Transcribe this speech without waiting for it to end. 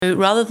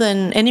Rather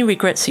than any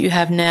regrets that you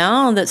have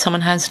now, that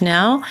someone has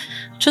now,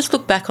 just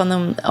look back on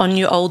them, on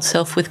your old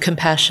self with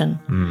compassion.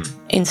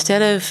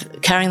 Instead of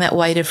carrying that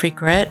weight of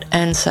regret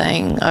and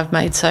saying, I've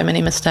made so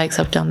many mistakes,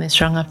 I've done this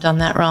wrong, I've done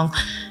that wrong.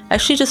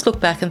 Actually just look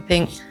back and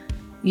think,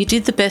 you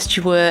did the best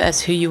you were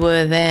as who you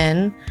were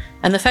then.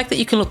 And the fact that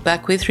you can look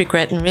back with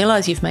regret and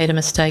realise you've made a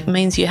mistake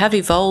means you have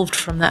evolved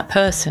from that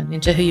person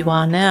into who you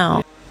are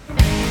now.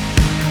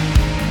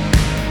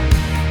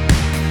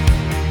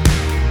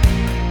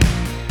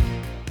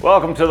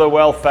 Welcome to the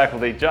Wealth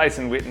Faculty.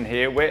 Jason Witten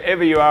here.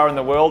 Wherever you are in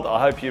the world, I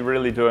hope you're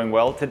really doing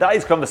well.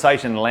 Today's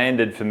conversation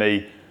landed for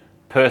me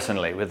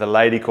personally with a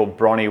lady called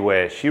Bronnie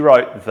Ware. She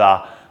wrote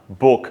the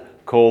book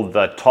called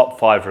The Top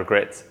 5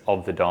 Regrets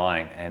of the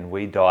Dying, and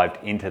we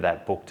dived into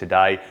that book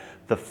today.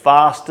 The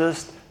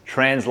fastest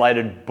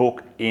translated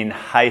book in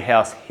Hay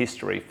House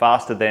history,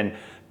 faster than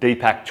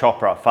Deepak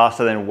Chopra,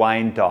 faster than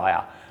Wayne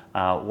Dyer.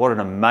 What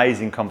an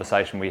amazing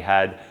conversation we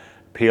had,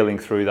 peeling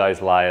through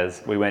those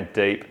layers. We went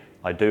deep.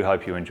 I do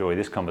hope you enjoy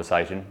this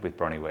conversation with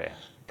Bronnie Ware.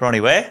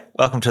 Bronnie Ware,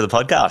 welcome to the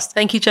podcast.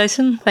 Thank you,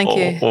 Jason. Thank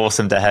you.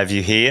 Awesome to have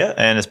you here,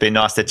 and it's been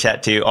nice to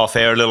chat to you off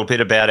air a little bit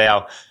about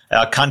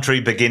our country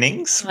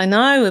beginnings. I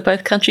know, we're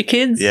both country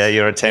kids. Yeah,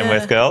 you're a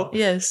Tamworth girl.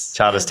 Yes.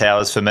 Charters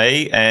Towers for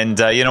me, and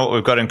you know what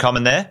we've got in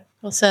common there?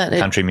 What's that?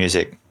 Country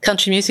music.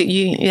 Country music,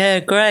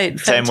 great.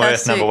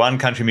 Tamworth #1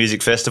 Country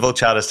Music Festival,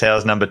 Charters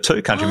Towers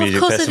 #2 Country Music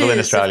Festival in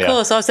Australia. Of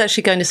course, I was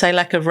actually going to say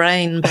lack of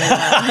rain, but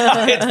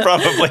it's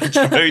probably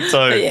true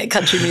too. Yeah,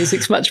 country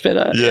music's much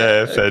better.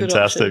 Yeah,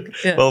 fantastic.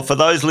 Yeah. Well, for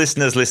those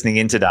listeners listening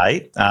in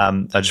today,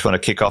 I just want to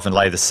kick off and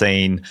lay the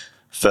scene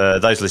for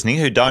those listening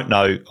who don't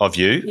know of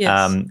you.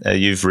 Yes.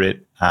 You've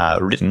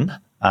written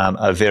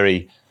a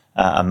very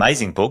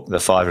amazing book,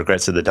 The 5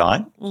 Regrets of the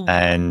Dying,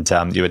 and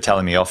you were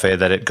telling me off air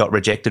that it got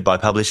rejected by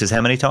publishers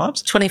how many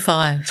times?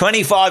 25.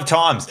 25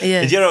 times.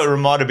 Yes. You know what it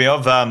reminded me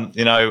of?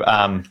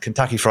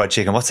 Kentucky Fried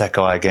Chicken. What's that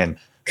guy again?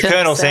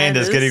 Colonel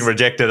Sanders getting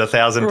rejected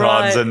 1,000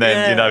 times, and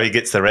then, he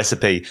gets the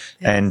recipe. Yes.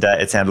 And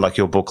it sounded like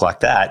your book like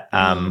that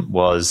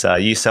was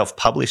you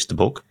self-published the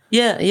book.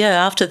 Yeah.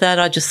 After that,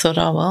 I just thought,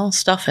 oh, well,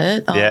 stuff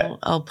it.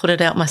 I'll put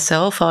it out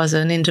myself. I was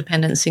an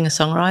independent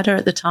singer-songwriter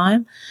at the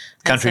time.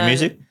 Country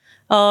music?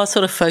 Oh,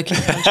 sort of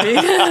folky country.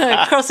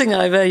 Crossing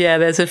over,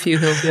 there's a few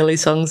hillbilly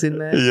songs in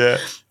there. Yeah.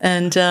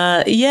 And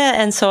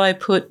so I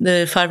put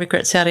the 5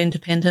 Regrets out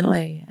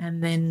independently,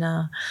 and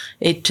then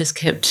it just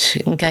kept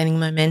gaining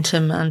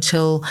momentum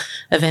until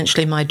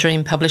eventually my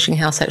dream publishing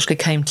house actually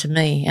came to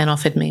me and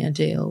offered me a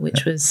deal,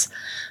 which was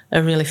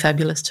a really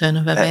fabulous turn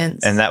of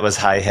events. And that was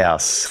Hay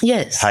House.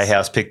 Yes. Hay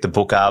House picked the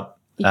book up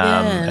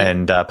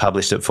and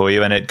published it for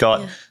you, and it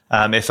got,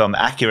 if I'm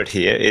accurate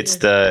here, it's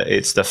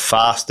the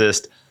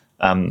fastest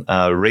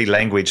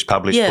re-languaged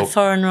published book.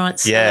 Foreign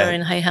rights seller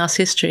in Hay House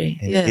history.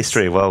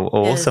 History, well,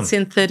 awesome. It's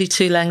in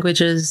 32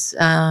 languages.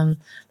 The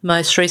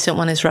most recent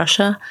one is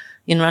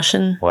in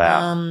Russian.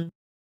 Wow.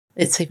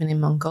 It's even in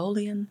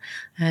Mongolian.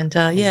 And,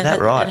 Is that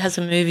right? It has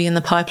a movie in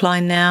the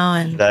pipeline now.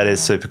 And that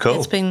is super cool.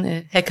 It's been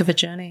a heck of a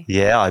journey.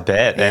 Yeah, I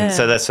bet. Yeah. And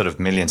so that's sort of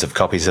millions of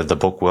copies of the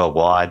book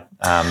worldwide.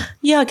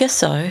 Yeah, I guess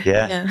so.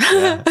 Yeah.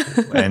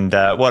 And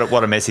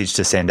what a message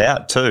to send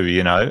out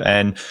too,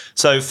 And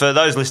so for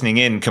those listening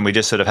in, can we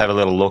just sort of have a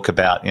little look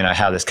about,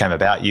 how this came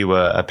about? You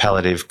were a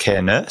palliative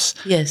care nurse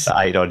for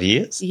 8 odd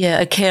years? Yeah,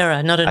 a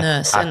carer, not a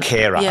nurse. A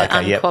carer,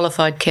 okay,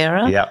 unqualified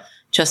carer. Yep.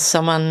 Just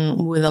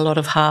someone with a lot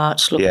of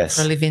heart looking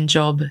for a live-in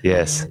job.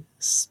 Yes.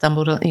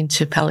 Stumbled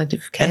into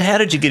palliative care. And how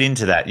did you get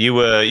into that? You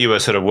were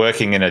sort of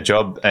working in a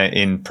job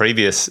in a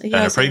previous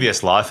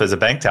life as a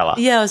bank teller.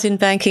 Yeah, I was in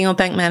banking or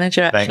bank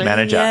manager actually. Bank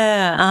manager.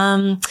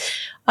 Yeah.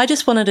 I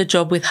just wanted a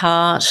job with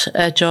heart,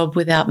 a job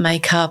without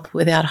makeup,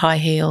 without high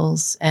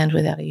heels and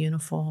without a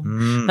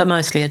uniform, but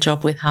mostly a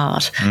job with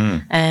heart.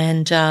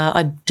 And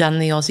I'd done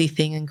the Aussie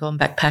thing and gone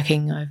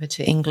backpacking over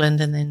to England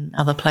and then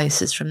other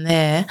places from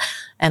there.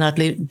 And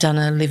I'd done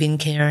a live-in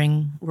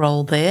caring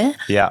role there,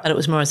 but it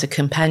was more as a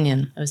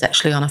companion. I was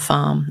actually on a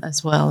farm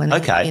as well in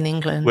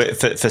England.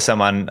 For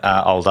someone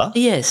older?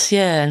 Yes,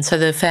 yeah. And so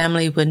the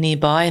family were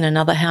nearby in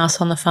another house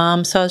on the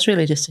farm. So I was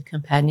really just a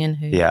companion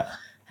who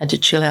had to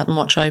chill out and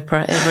watch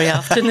Oprah every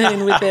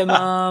afternoon with their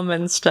mum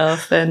and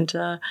stuff. And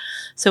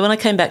so when I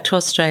came back to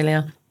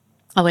Australia,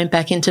 I went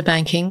back into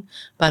banking,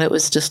 but it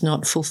was just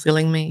not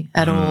fulfilling me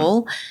at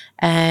all.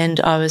 And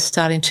I was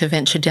starting to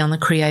venture down the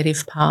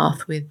creative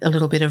path with a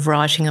little bit of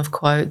writing of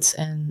quotes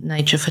and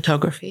nature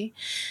photography.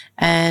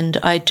 And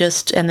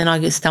then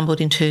I stumbled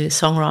into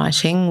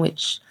songwriting,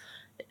 which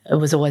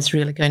was always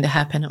really going to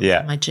happen. It was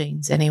in my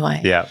genes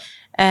anyway. Yeah.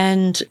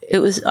 And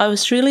I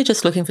was really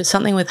just looking for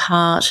something with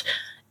heart.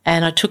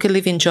 And I took a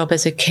live-in job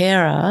as a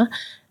carer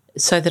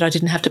so that I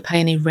didn't have to pay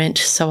any rent,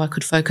 so I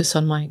could focus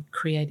on my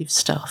creative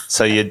stuff.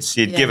 So you'd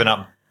given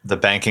up the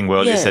banking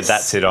world. Yes. You said,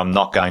 that's it, I'm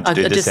not going to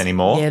do this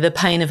anymore. Yeah, the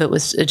pain of it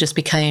just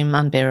became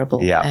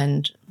unbearable. Yeah.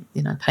 And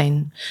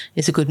pain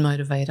is a good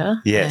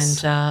motivator.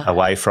 Yes, and,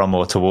 away from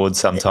or towards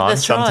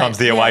sometimes. Sometimes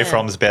the away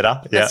from's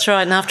better. That's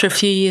right. And after a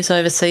few years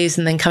overseas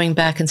and then coming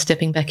back and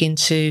stepping back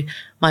into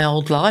my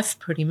old life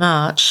pretty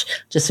much,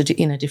 just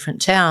in a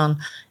different town,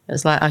 it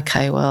was like,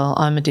 okay, well,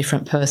 I'm a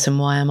different person.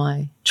 Why am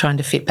I trying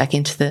to fit back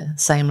into the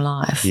same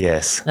life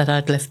that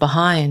I'd left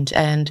behind?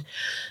 And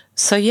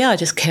so, I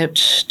just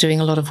kept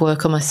doing a lot of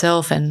work on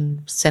myself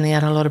and sending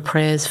out a lot of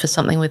prayers for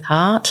something with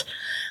heart.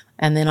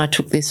 And then I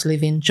took this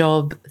live-in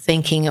job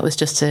thinking it was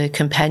just a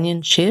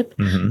companionship.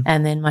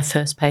 And then my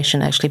first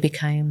patient actually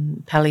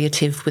became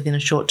palliative within a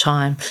short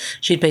time.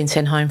 She'd been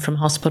sent home from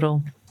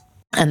hospital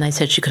and they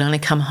said she could only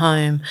come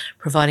home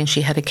providing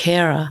she had a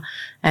carer.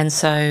 And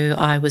so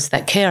I was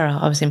that carer.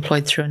 I was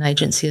employed through an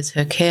agency as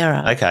her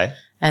carer. Okay.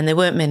 And there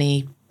weren't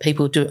many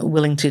people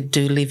willing to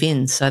do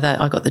live-in, so that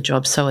I got the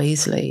job so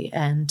easily.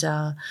 And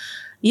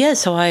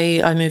so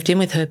I moved in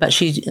with her, but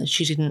she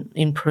didn't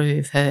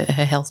improve. Her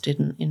health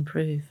didn't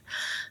improve.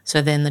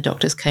 So then the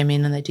doctors came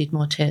in and they did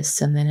more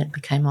tests, and then it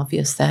became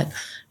obvious that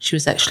she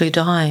was actually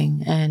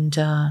dying. And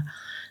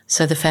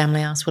so the family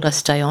asked would I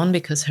stay on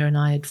because her and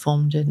I had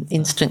formed an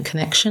instant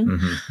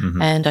connection,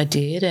 and I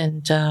did.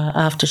 And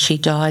after she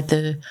died,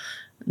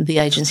 the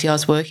agency I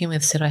was working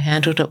with said I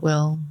handled it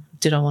well.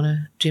 Did I want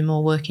to do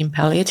more work in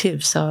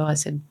palliative? So I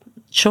said,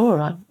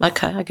 sure,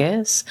 okay, I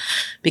guess,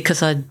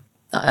 because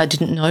I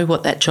didn't know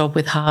what that job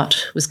with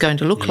heart was going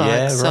to look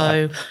like.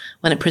 So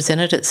when it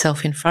presented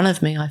itself in front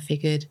of me, I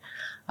figured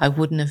I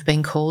wouldn't have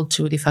been called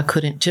to it if I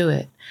couldn't do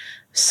it.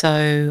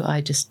 So I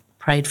just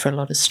prayed for a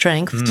lot of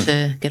strength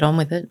to get on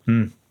with it.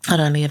 I'd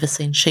only ever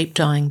seen sheep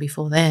dying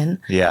before then,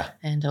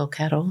 and or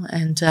cattle,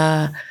 and so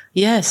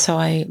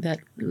that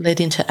led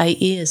into 8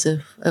 years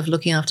of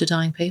looking after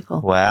dying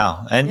people.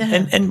 Wow!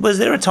 And was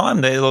there a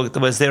time there?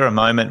 Was there a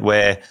moment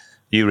where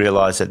you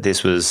realised that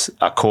this was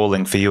a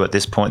calling for you at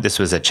this point? This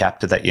was a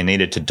chapter that you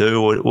needed to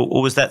do,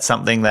 or was that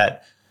something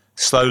that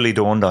slowly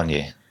dawned on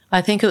you?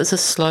 I think it was a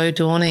slow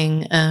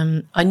dawning.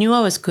 I knew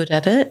I was good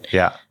at it.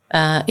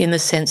 In the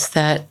sense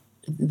that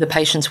the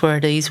patients were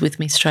at ease with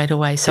me straight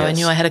away. So I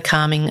knew I had a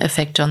calming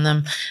effect on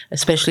them,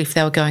 especially if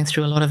they were going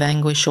through a lot of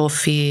anguish or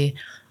fear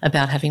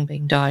about having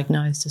been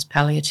diagnosed as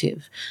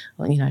palliative,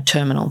 or,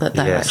 terminal, that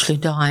they were actually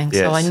dying.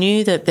 So I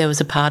knew that there was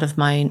a part of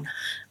my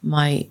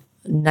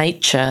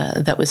nature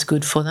that was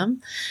good for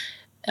them.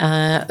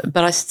 But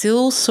I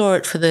still saw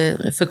it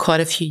for quite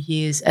a few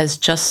years as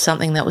just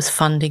something that was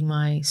funding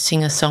my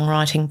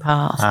singer-songwriting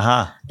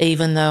path,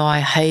 even though I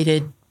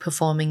hated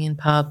performing in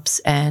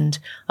pubs, and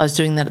I was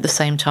doing that at the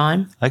same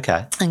time.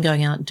 Okay. And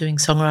going out and doing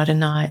songwriter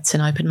nights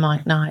and open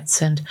mic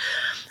nights and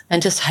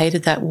just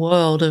hated that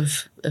world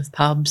of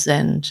pubs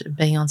and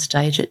being on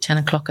stage at 10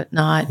 o'clock at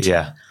night.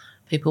 Yeah.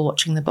 People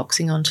watching the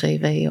boxing on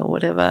TV or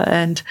whatever.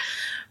 And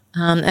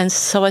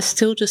so I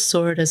still just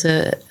saw it as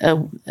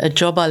a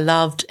job I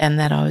loved and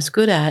that I was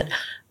good at,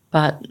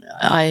 but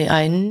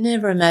I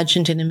never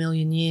imagined in a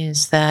million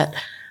years that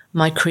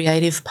my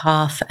creative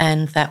path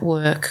and that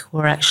work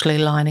were actually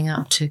lining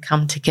up to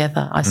come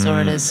together. I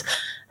saw it as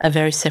a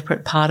very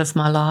separate part of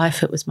my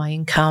life. It was my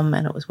income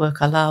and it was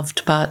work I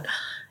loved, but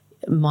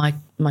my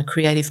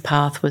creative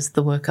path was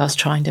the work I was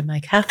trying to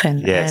make happen.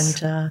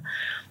 Yes.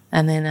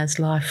 And then as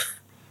life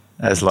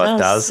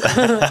does.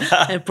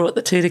 It brought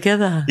the two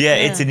together. Yeah,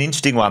 it's an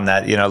interesting one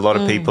that, a lot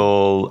of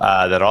people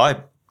that I,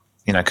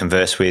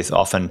 converse with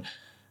often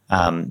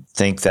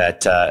think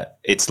that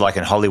it's like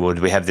in Hollywood,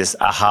 we have this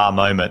aha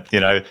moment,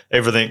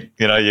 everything,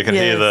 you can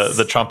hear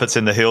the trumpets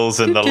in the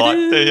hills and the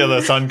light,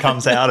 the sun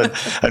comes out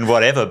and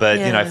whatever.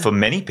 But, for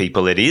many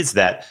people, it is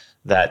that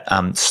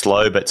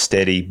slow but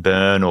steady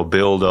burn or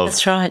build of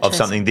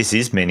something. This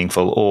is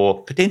meaningful,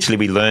 or potentially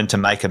we learn to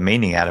make a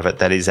meaning out of it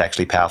that is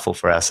actually powerful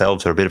for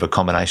ourselves, or a bit of a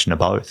combination of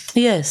both.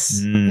 Yes.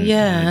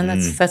 And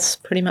that's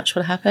pretty much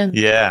what happened.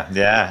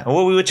 Yeah.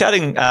 Well, we were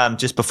chatting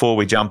just before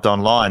we jumped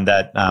online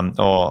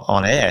or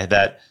on air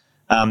that,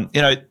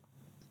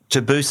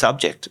 taboo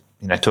subject,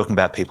 talking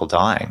about people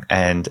dying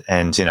and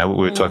we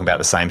were talking about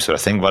the same sort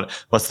of thing.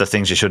 What's the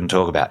things you shouldn't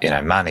talk about?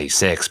 Money,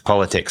 sex,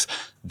 politics,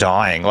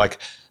 dying, like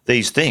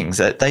these things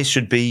that they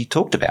should be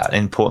talked about,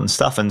 important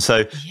stuff. And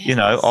so,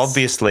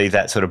 obviously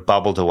that sort of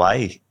bubbled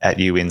away at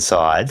you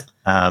inside.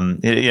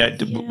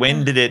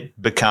 When did it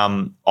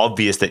become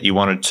obvious that you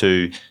wanted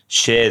to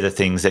share the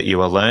things that you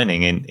were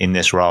learning in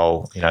this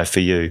role, for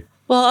you?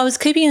 Well, I was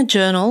keeping a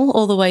journal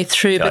all the way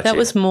through, but that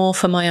was more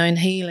for my own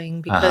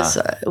healing because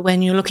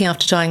when you're looking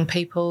after dying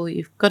people,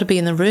 you've got to be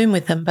in the room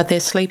with them, but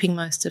they're sleeping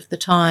most of the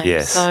time.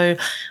 Yes. So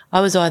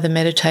I was either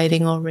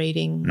meditating or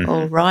reading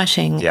or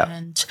writing. Yep.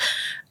 And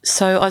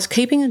so I was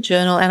keeping a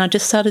journal and I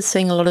just started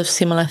seeing a lot of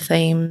similar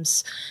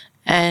themes,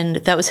 and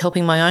that was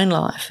helping my own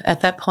life.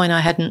 At that point, I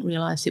hadn't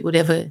realised it would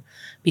ever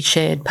be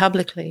shared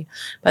publicly.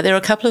 But there were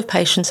a couple of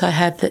patients I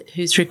had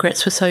whose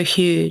regrets were so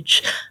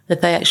huge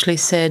that they actually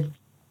said,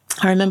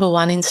 I remember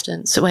one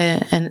instance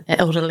where an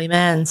elderly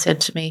man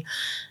said to me,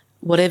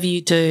 whatever you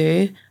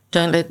do,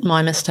 don't let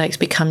my mistakes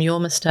become your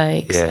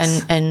mistakes,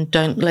 Yes. and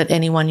don't let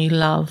anyone you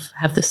love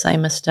have the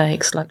same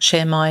mistakes. Like,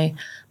 share my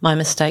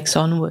mistakes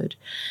onward.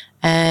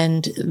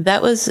 And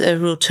that was a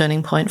real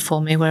turning point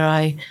for me, where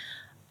I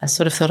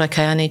sort of thought,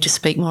 okay, I need to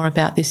speak more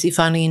about this, if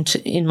only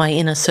in my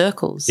inner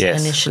circles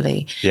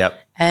initially. Yep.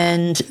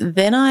 And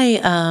then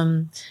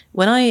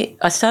when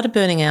I started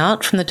burning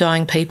out from the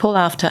dying people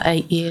after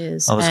 8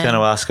 years. I was going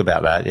to ask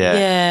about that, yeah.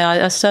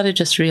 Yeah, I started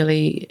just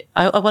really,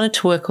 I wanted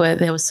to work where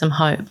there was some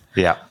hope.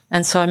 Yeah.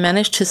 And so I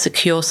managed to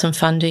secure some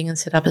funding and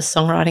set up a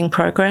songwriting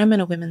program in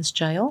a women's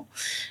jail.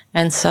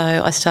 And so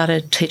I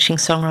started teaching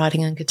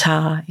songwriting and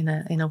guitar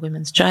in a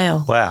women's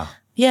jail. Wow.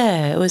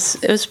 Yeah, it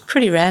was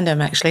pretty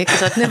random, actually,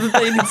 because I'd never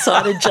been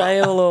inside a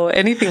jail or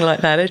anything like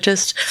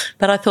that.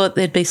 But I thought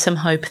there'd be some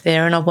hope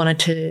there, and I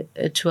wanted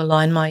to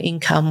align my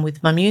income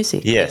with my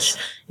music. Yes,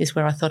 which is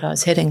where I thought I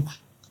was heading,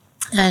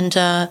 and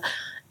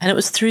it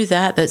was through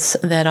that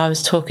I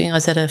was talking. I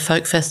was at a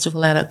folk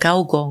festival out at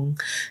Gulgong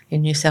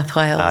in New South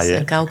Wales,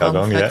 yeah.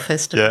 Gulgong Folk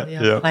Festival.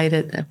 Yeah.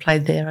 I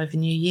played there over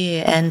New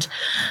Year, and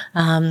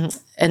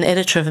an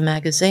editor of a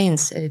magazine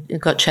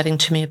got chatting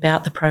to me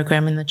about the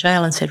program in the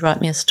jail and said,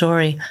 write me a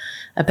story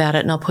about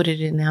it and I'll put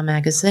it in our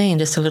magazine,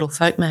 just a little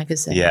folk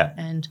magazine. Yeah.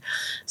 And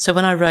so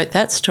when I wrote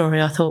that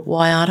story, I thought,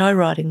 why aren't I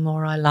writing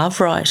more? I love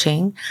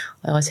writing.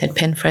 I always had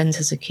pen friends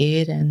as a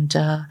kid, and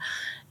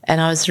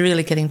I was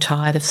really getting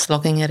tired of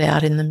slogging it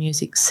out in the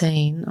music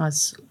scene. I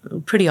was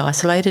pretty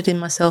isolated in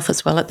myself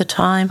as well at the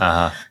time.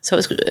 Uh-huh. So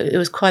it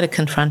was quite a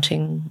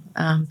confronting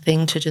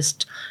thing to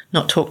just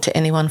not talk to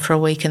anyone for a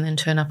week and then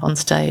turn up on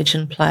stage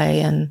and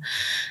play. And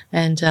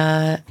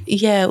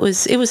it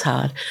was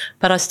hard.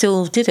 But I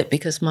still did it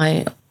because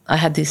I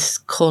had this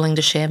calling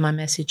to share my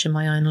message and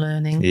my own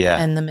learning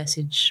and the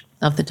message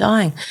of the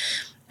dying.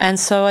 And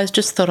so I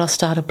just thought I'll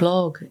start a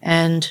blog,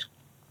 and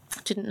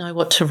didn't know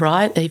what to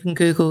write. I even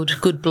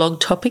Googled good blog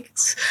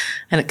topics,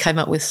 and it came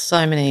up with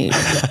so many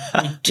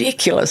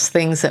ridiculous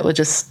things that were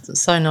just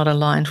so not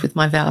aligned with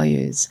my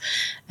values.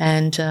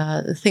 And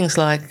things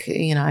like,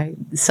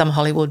 some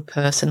Hollywood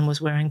person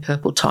was wearing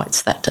purple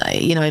tights that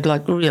day,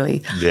 like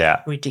really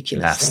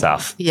ridiculous that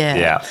stuff.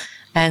 Yeah.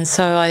 And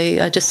so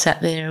I just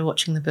sat there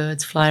watching the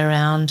birds fly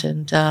around,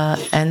 and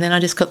then I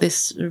just got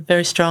this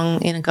very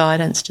strong inner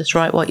guidance, just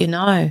write what you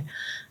know.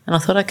 And I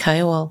thought,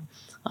 okay, well,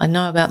 I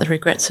know about the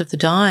regrets of the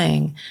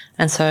dying.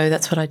 And so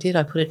that's what I did.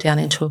 I put it down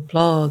into a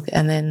blog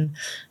and then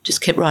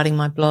just kept writing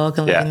my blog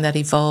and letting that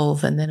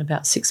evolve. And then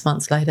about 6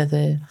 months later,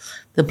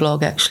 the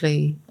blog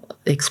actually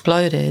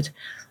exploded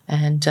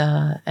and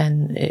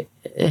turned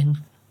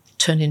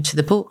into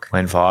the book.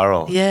 Went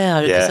viral.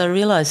 Yeah, because I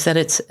realised that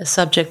it's a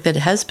subject that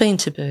has been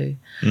taboo,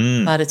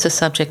 but it's a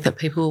subject that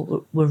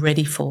people were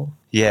ready for.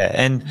 Yeah,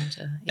 and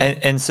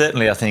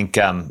certainly I think,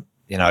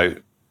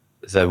 the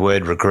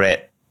word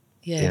regret,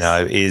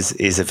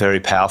 is a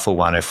very powerful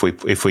one if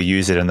we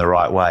use it in the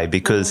right way,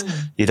 because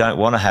you don't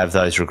want to have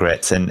those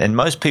regrets. And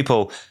most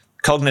people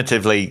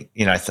cognitively,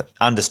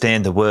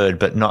 understand the word,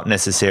 but not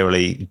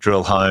necessarily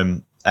drill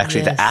home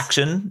actually the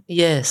action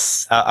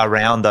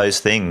around those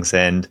things.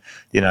 And,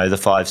 the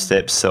 5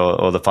 steps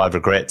or the 5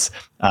 regrets,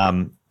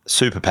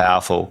 super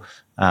powerful.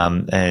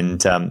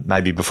 And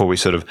maybe before we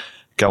sort of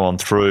go on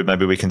through,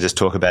 maybe we can just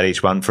talk about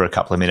each one for a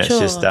couple of minutes,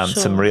 sure.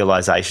 Some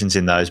realizations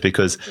in those,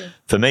 because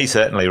for me,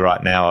 certainly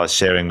right now, I was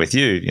sharing with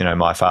you,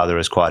 my father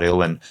is quite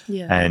ill, and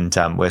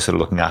we're sort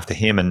of looking after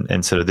him,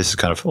 and sort of this is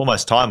kind of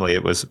almost timely.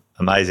 It was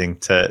amazing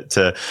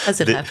to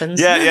as it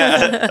happens.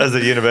 As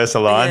the universe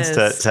aligns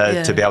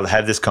to be able to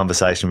have this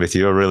conversation with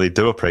you. I really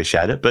do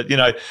appreciate it. But,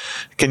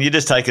 can you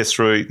just take us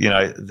through,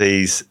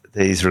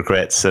 these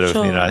regrets, sort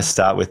of,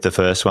 start with the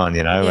first one,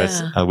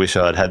 as I wish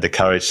I'd had the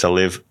courage to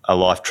live a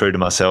life true to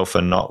myself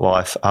and not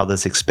life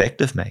others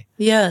expect of me.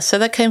 Yeah, so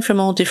that came from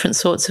all different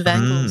sorts of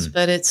angles,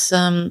 but it's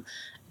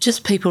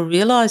just people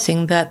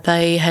realising that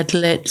they had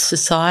let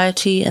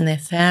society and their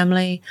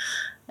family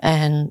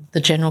and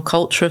the general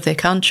culture of their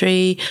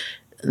country,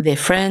 their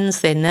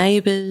friends, their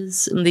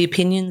neighbours, and the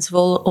opinions of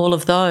all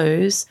of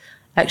those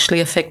actually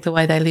affect the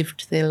way they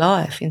lived their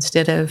life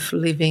instead of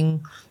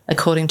living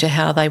according to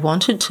how they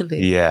wanted to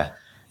live.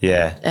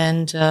 Yeah.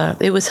 And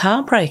it was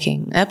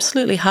heartbreaking,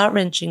 absolutely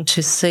heart-wrenching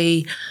to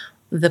see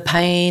the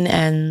pain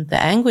and the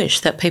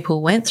anguish that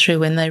people went through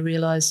when they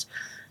realised,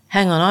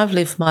 hang on, I've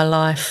lived my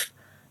life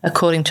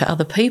according to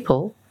other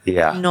people,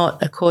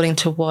 not according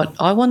to what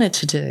I wanted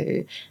to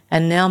do.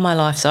 And now my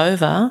life's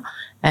over,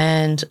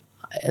 and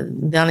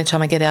the only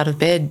time I get out of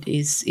bed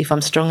is if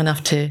I'm strong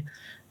enough to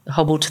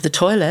hobble to the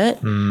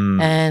toilet,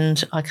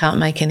 and I can't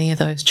make any of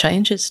those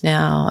changes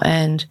now.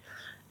 And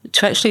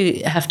to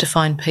actually have to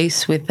find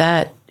peace with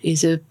that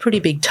is a pretty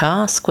big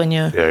task when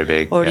you're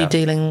already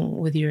dealing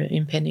with your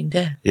impending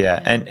death.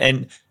 Yeah.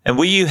 And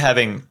were you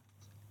having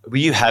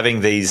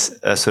these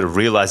sort of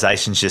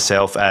realizations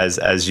yourself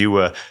as you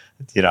were,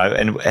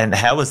 and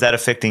how was that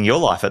affecting your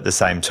life at the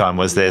same time?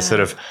 Was there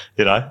sort of,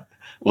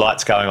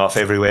 lights going off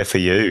everywhere for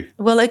you?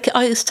 Well,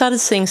 I started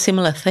seeing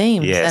similar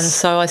themes. And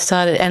so I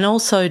started, and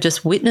also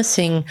just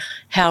witnessing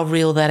how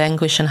real that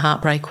anguish and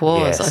heartbreak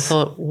was. I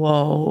thought,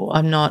 whoa,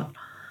 I'm not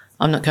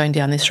I'm not going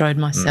down this road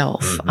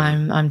myself.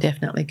 I'm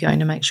definitely going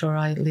to make sure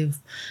I live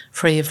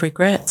free of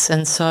regrets.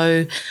 And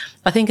so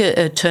I think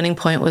a turning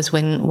point was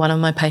when one of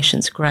my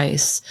patients,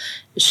 Grace,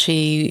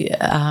 she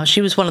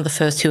was one of the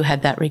first who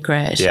had that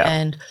regret. Yeah.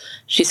 And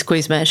she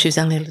squeezed my, she was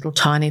only a little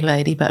tiny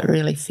lady but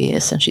really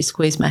fierce, and she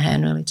squeezed my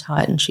hand really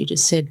tight and she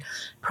just said,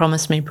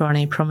 promise me,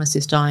 Bronnie, promise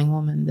this dying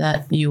woman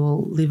that you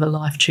will live a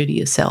life true to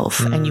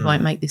yourself and you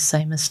won't make this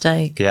same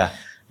mistake. Yeah.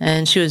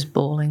 And she was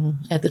bawling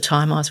at the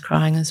time. I was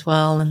crying as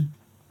well.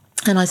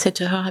 And I said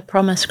to her, I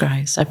promise,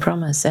 Grace, I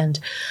promise. And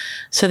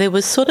so there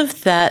was sort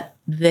of that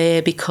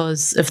there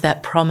because of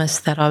that promise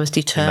that I was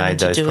determined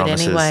to do it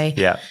anyway.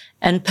 Yeah.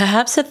 And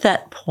perhaps at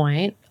that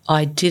point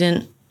I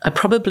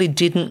probably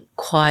didn't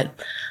quite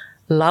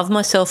love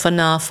myself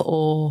enough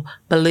or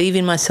believe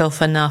in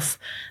myself enough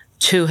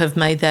to have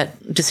made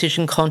that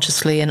decision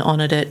consciously and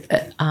honoured it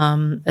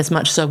as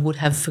much as I would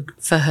have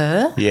for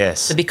her.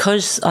 Yes. So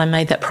because I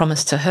made that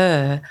promise to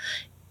her,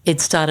 it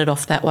started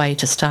off that way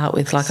to start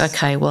with, like,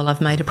 okay, well,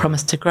 I've made a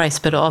promise to Grace,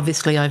 but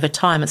obviously over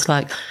time it's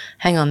like,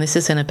 hang on, this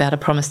isn't about a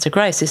promise to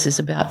Grace. This is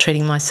about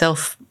treating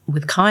myself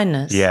with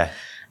kindness. Yeah.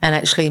 And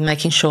actually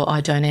making sure I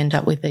don't end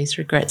up with these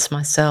regrets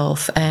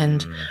myself.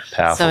 And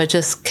so it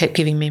just kept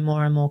giving me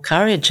more and more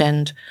courage.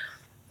 And,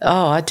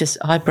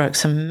 I broke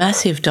some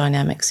massive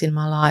dynamics in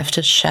my life,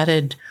 just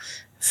shattered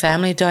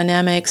family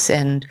dynamics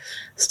and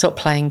stopped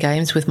playing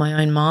games with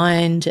my own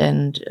mind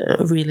and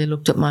really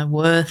looked at my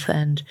worth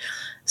and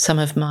some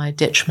of my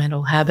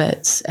detrimental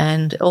habits,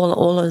 and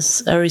all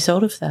as a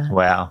result of that.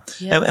 Wow.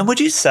 Yeah. And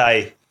would you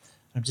say,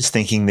 I'm just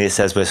thinking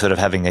this as we're sort of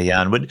having a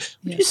yarn, would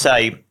you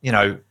say,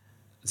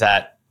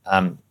 that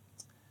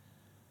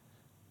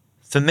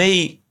for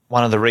me,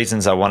 one of the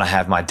reasons I want to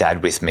have my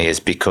dad with me is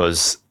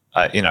because,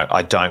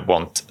 I don't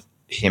want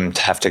him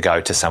to have to go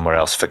to somewhere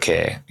else for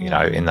care,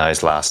 in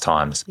those last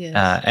times.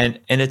 Yes. And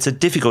it's a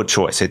difficult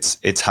choice.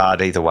 It's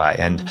hard either way.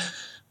 And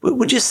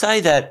would you say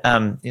that,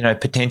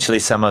 potentially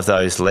some of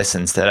those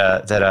lessons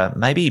that are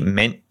maybe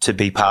meant to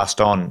be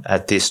passed on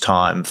at this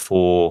time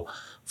for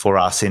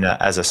us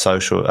as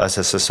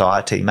a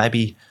society,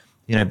 maybe,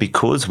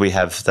 because we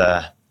have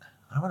I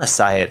don't want to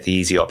say it the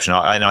easy option,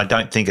 and I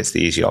don't think it's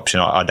the easy option.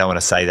 I don't want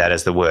to say that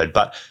as the word,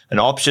 but an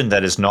option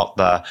that is not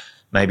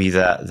maybe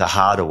the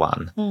harder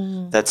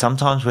one, that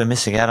sometimes we're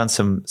missing out on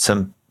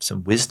some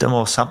wisdom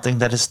or something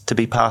that is to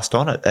be passed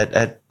on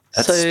at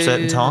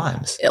certain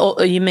times.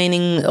 Are you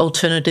meaning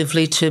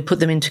alternatively to put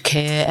them into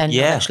care and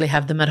actually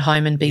have them at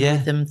home and be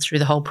with them through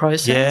the whole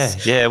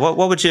process? Yeah. What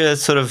would your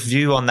sort of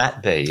view on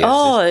that be?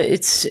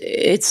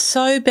 It's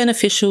so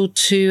beneficial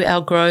to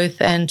our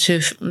growth and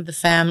to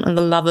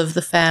the love of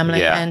the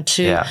family and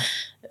to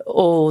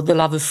or the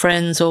love of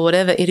friends or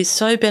whatever. It is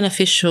so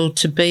beneficial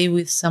to be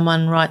with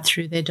someone right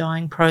through their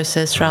dying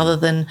process rather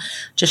than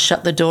just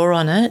shut the door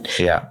on it.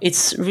 Yeah.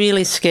 It's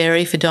really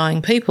scary for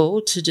dying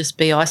people to just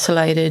be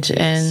isolated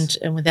and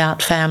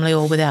without family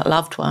or without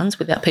loved ones,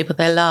 without people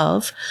they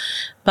love.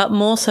 But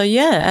more so,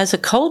 as a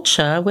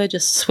culture, we're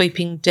just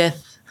sweeping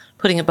death,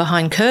 putting it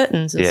behind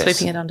curtains and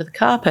sweeping it under the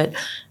carpet.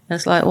 And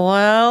it's like,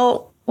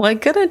 well, we're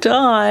going to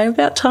die.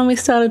 About time we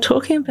started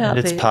talking about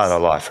this. It's part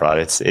of life, right?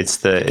 It's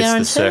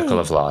the circle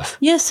of life.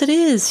 Yes, it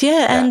is,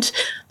 And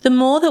the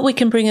more that we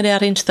can bring it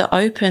out into the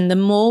open, the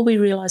more we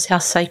realise how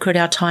sacred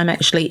our time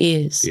actually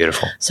is.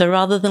 Beautiful. So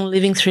rather than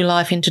living through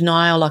life in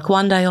denial, like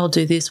one day I'll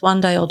do this,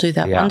 one day I'll do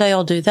that, one day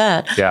I'll do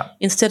that. Yeah.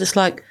 Instead it's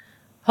like,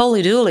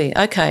 holy dooly,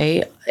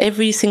 okay,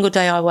 every single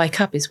day I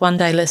wake up is one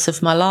day less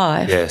of my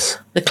life. Yes.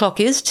 The clock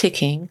is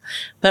ticking.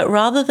 But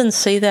rather than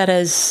see that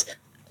as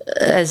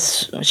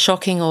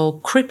shocking or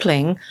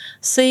crippling,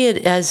 see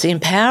it as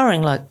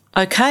empowering, like,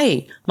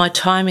 okay, my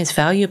time is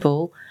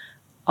valuable.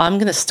 I'm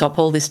going to stop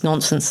all this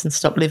nonsense and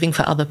stop living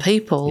for other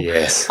people.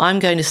 Yes. I'm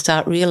going to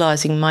start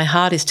realising my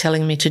heart is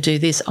telling me to do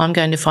this. I'm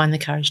going to find the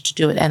courage to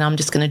do it, and I'm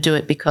just going to do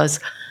it because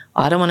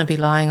I don't want to be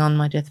lying on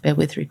my deathbed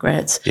with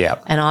regrets. Yeah.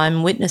 And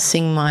I'm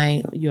witnessing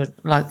like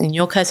in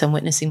your case, I'm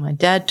witnessing my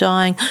dad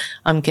dying.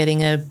 I'm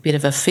getting a bit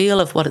of a feel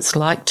of what it's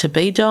like to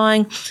be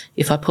dying.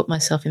 If I put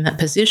myself in that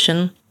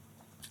position,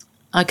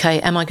 okay,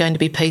 am I going to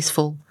be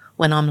peaceful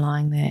when I'm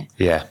lying there?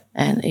 Yeah.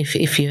 And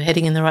if you're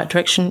heading in the right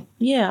direction,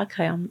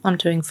 okay, I'm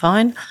doing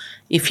fine.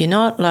 If you're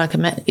not, like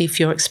if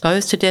you're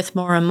exposed to death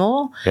more and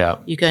more,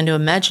 you're going to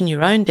imagine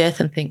your own death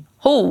and think,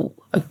 oh,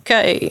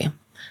 okay,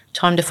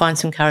 time to find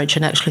some courage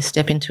and actually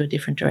step into a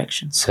different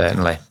direction.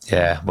 Certainly.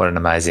 Yeah. What an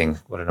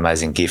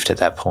amazing gift at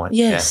that point.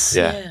 Yes.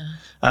 Yeah.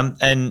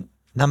 And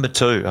number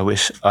two, I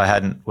wish I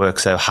hadn't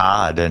worked so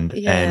hard. And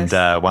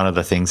one of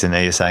the things in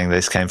there you're saying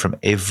this came from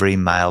every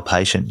male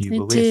patient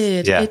you were with.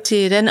 It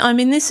did. And I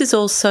mean, this is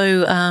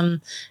also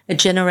a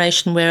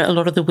generation where a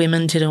lot of the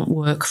women didn't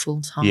work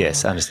full time.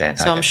 Yes, I understand.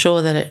 So I'm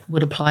sure that it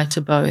would apply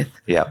to both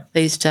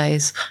these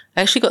days.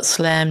 I actually got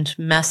slammed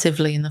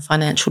massively in the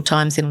Financial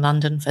Times in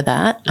London for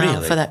that,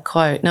 for that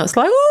quote. And it was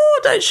like, oh,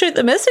 don't shoot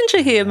the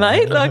messenger here,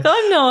 mate. Like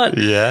I'm not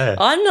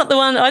the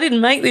one, I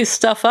didn't make this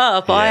stuff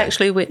up. I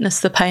actually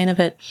witnessed the pain of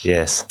it.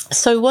 Yes.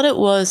 So what it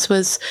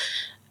was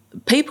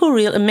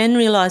men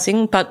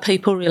realising, but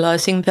people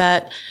realising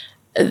that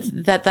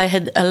that they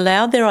had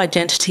allowed their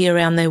identity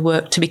around their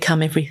work to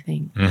become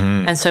everything.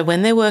 Mm-hmm. And so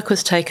when their work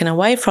was taken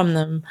away from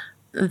them,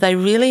 they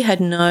really had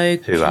no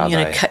who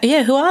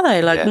are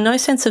they? Like no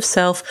sense of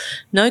self,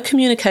 no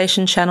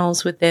communication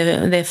channels with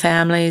their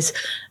families,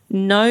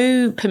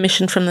 no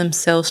permission from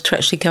themselves to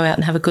actually go out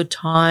and have a good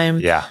time.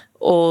 Yeah.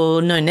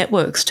 Or no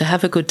networks to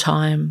have a good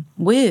time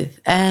with.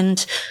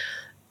 And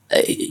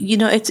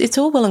it's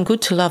all well and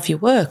good to love your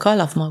work. I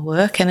love my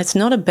work, and it's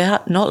not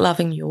about not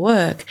loving your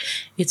work.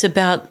 It's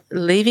about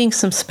leaving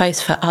some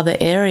space for other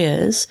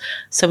areas.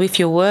 So if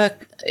your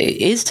work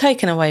is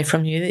taken away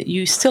from you, that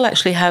you still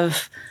actually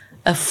have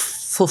a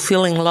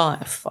fulfilling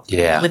life.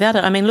 Yeah. Without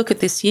it, I mean, look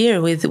at this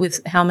year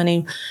with how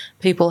many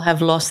people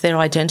have lost their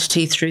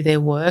identity through their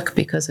work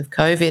because of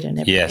COVID and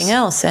everything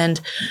else,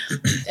 and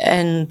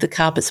the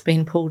carpet's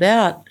been pulled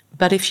out.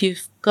 But if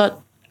you've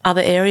got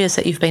other areas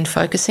that you've been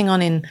focusing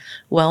on in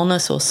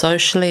wellness or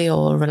socially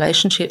or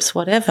relationships,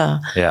 whatever,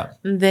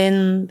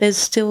 then there's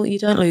still, you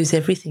don't lose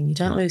everything. You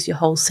don't lose your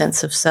whole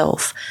sense of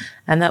self.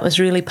 And that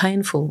was really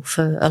painful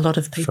for a lot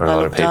of people I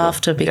looked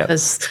after,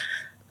 because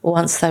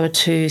once they were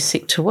too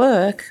sick to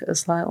work,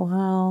 it's like,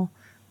 well,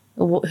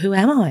 who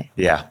am I?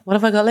 Yeah. What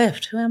have I got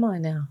left? Who am I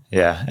now?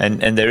 Yeah.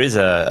 And there is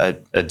a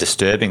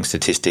disturbing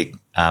statistic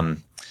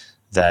that,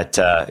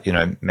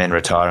 men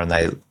retire and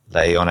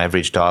they on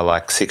average die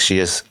like 6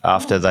 years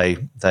after they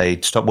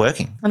stop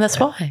working. And that's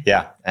why.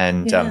 Yeah.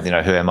 And,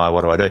 who am I?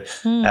 What do I do?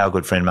 Our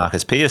good friend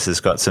Marcus Pierce has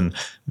got some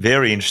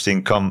very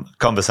interesting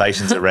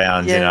conversations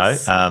around,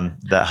 the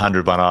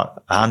 100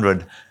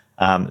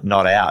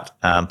 Not Out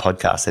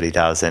podcast that he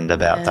does, and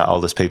about the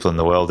oldest people in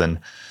the world. And,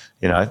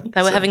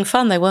 they were having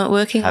fun. They weren't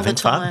working all the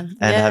time. Fun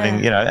and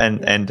having,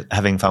 and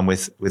having fun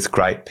with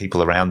great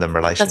people around them,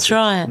 relationships. That's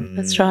right.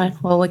 That's right.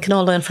 Well, we can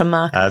all learn from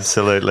Marcus.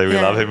 Absolutely. We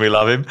love him. We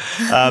love him.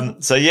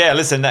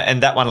 Listen,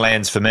 and that one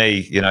lands for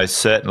me,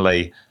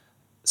 certainly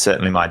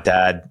my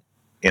dad,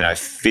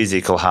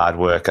 physical hard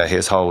worker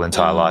his whole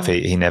entire life.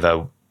 He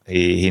never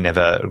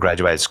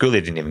graduated school.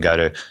 He didn't even go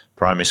to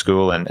primary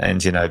school,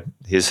 and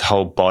his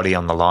whole body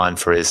on the line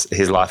for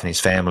his life and his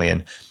family,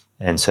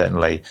 and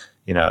certainly,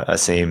 I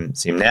see him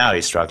now,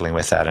 he's struggling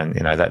with that, and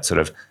that sort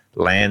of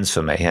lands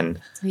for me, and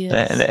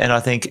I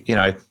think,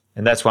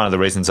 and that's one of the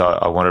reasons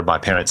I wanted my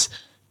parents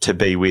to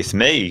be with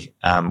me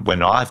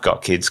when I've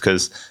got kids,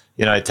 because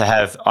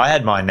I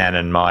had my nan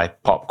and my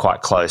pop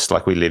quite close,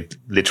 like we lived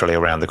literally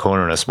around the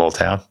corner in a small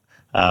town,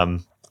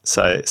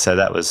 so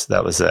that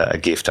was a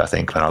gift, I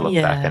think, when I look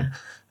back, and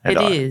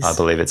I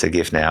believe it's a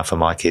gift now for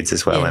my kids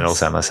as well, and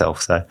also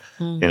myself. So,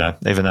 even though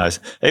I'm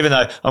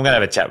going to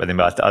have a chat with him,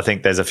 but I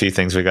think there's a few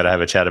things we've got to have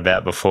a chat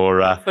about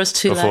before it's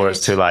too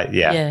late.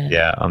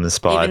 Yeah, on the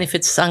spot. Even if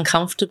it's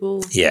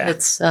uncomfortable. Yeah.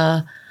 It's,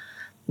 I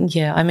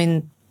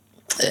mean,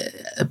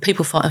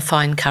 people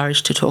find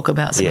courage to talk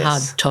about some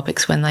hard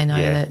topics when they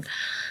know that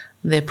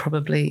they're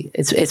probably,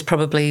 it's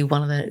probably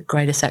one of the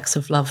greatest acts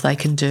of love they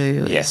can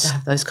do is to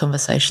have those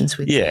conversations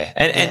with you.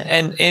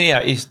 And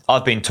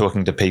I've been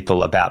talking to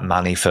people about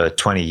money for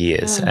 20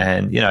 years,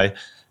 and there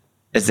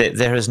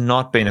has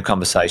not been a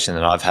conversation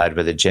that I've had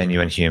with a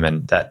genuine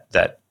human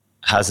that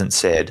hasn't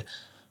said,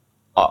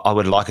 I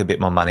would like a bit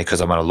more money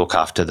because I want to look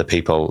after the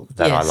people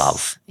that I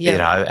love.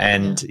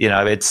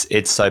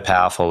 It's so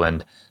powerful,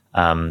 and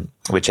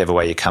whichever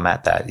way you come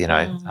at that,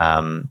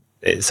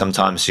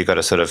 sometimes you've got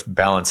to sort of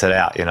balance it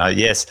out.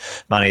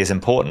 Yes, money is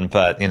important,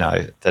 but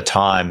the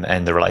time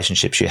and the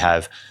relationships you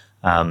have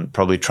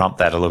probably trump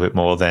that a little bit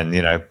more than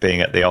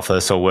being at the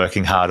office or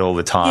working hard all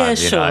the time. Yeah,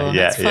 sure.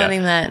 It's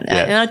finding that,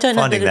 and I don't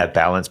know finding that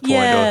balance point.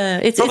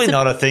 It's probably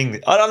not a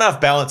thing. I don't know if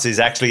balance is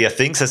actually a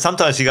thing. So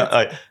sometimes you got.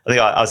 I think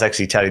I was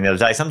actually chatting the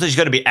other day. Sometimes you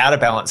got to be out of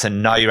balance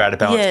and know you're out of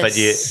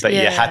balance, but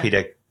you're happy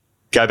to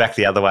go back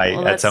the other way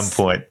at some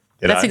point.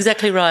 That's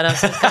exactly right. I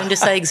was going to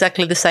say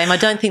exactly the same. I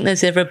don't think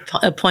there's ever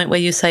a point where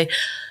you say,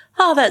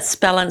 oh, that's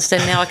balanced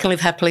and now I can live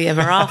happily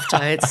ever after.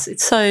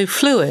 It's so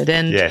fluid,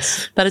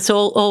 but it's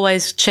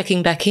always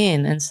checking back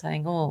in and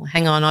saying, oh,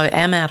 hang on, I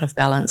am out of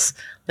balance.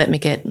 Let me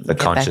get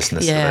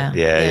consciousness back. of it.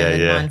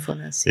 Yeah.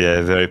 Mindfulness.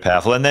 Yeah, very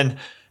powerful. And then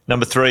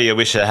number 3, I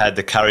wish I had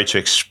the courage to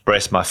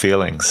express my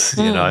feelings.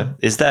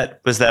 Was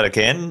that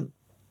again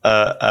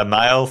a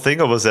male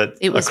thing, or was it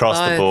across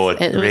both. the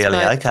board? It really?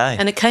 Both. Okay.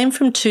 And it came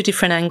from 2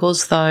 different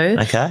angles, though.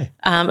 Okay.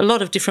 A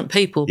lot of different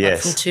people, but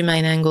from 2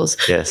 main angles.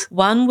 Yes.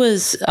 One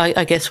was,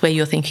 I guess, where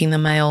you're thinking the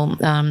male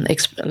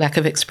lack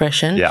of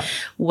expression,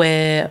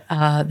 where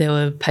there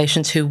were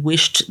patients who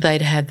wished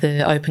they'd had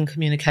the open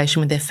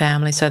communication with their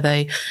family. So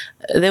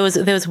there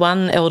was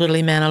one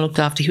elderly man I looked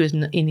after. He was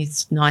in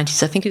his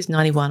 90s. I think he was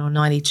 91 or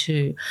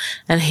 92,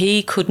 and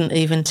he couldn't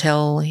even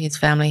tell his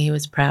family he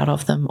was proud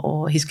of them,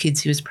 or his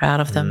kids he was proud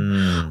of them.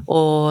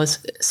 Or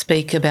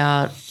speak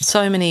about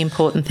so many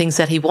important things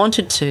that he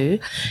wanted to.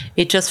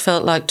 It just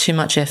felt like too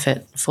much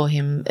effort for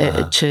him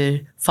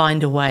to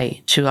find a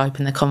way to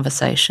open the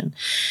conversation.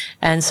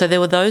 And so there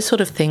were those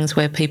sort of things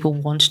where people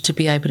wanted to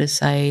be able to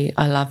say,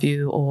 I love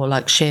you, or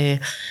like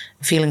share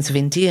feelings of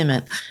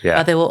endearment. Yeah.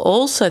 But there were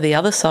also the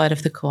other side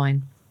of the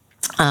coin.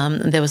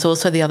 There was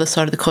also the other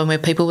side of the coin where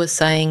people were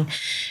saying,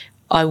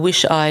 I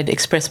wish I'd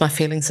expressed my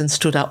feelings and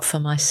stood up for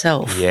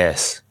myself.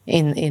 Yes.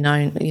 In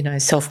own,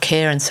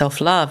 self-care and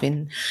self-love,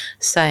 in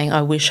saying,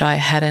 I wish I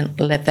hadn't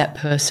let that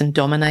person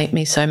dominate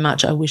me so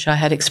much. I wish I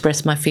had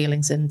expressed my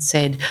feelings and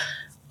said,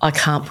 I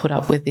can't put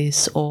up with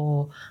this,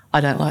 or I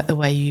don't like the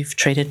way you've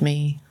treated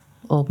me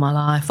all my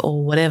life,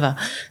 or whatever.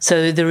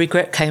 So the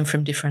regret came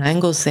from different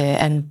angles there,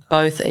 and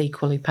both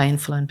equally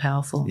painful and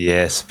powerful.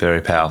 Yes,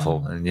 very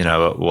powerful. And,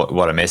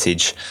 what a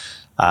message.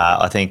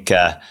 I think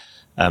I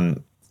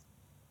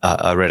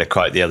read a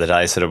quote the other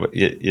day, sort of,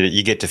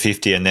 you get to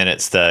 50 and then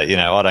it's the,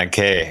 I don't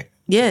care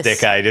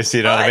decade. Just,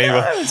 you know what I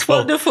mean? It's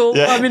wonderful.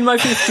 Yeah. I'm in my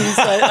 50s,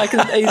 so I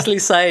can easily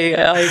say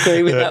I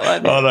agree with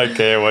that one. I don't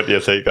care what you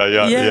think.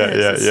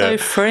 It's so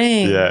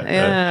freeing.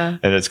 Yeah.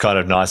 And it's kind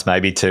of nice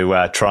maybe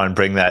to try and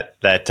bring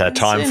that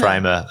time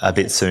frame a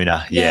bit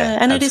sooner. Yeah,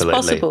 and absolutely. It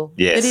is possible.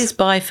 Yes. It is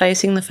by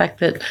facing the fact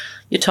that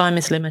your time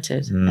is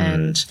limited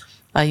and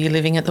are you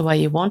living it the way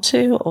you want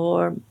to,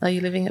 or are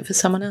you living it for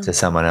someone else? To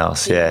someone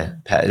else, yeah.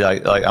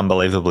 Like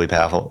unbelievably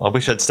powerful. I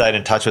wish I'd stayed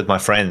in touch with my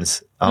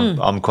friends.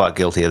 I'm quite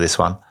guilty of this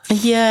one.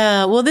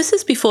 Yeah. Well, this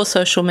is before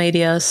social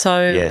media,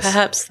 so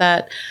perhaps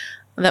that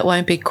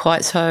won't be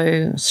quite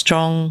so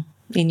strong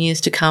in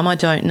years to come. I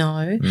don't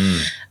know.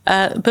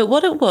 But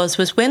what it was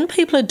when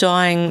people are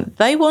dying,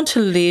 they want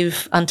to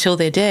live until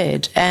they're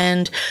dead.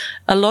 And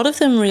a lot of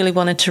them really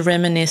wanted to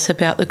reminisce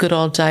about the good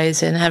old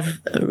days and have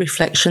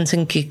reflections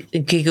and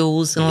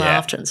giggles and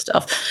laughter and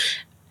stuff.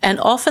 And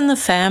often the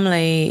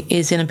family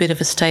is in a bit of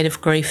a state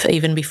of grief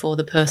even before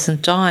the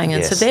person's dying.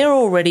 And so they're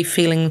already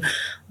feeling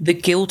the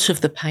guilt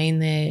of the pain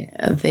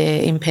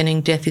their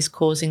impending death is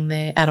causing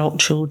their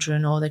adult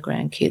children or their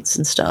grandkids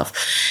and stuff.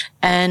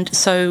 And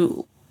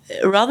so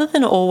rather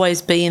than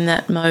always be in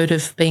that mode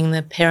of being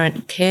the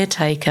parent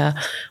caretaker,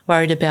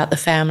 worried about the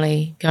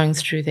family going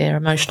through their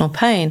emotional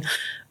pain,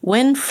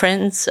 when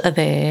friends are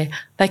there,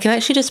 they can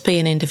actually just be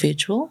an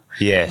individual,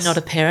 not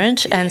a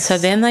parent. Yes. And so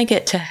then they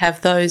get to have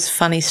those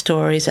funny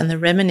stories and the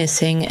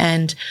reminiscing,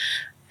 and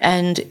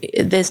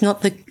there's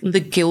not the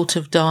guilt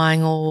of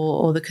dying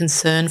or the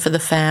concern for the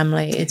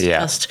family. It's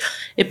just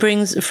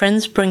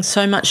friends bring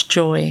so much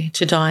joy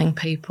to dying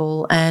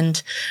people,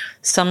 and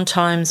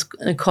sometimes,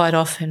 quite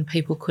often,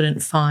 people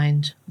couldn't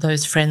find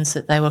those friends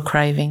that they were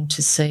craving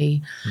to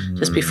see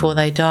just before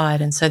they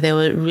died. And so there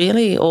were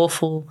really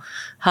awful,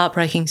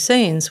 heartbreaking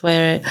scenes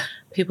where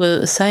people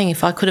are saying,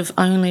 if I could have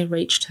only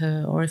reached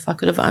her, or if I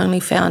could have only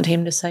found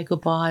him to say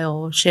goodbye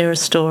or share a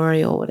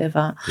story or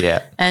whatever.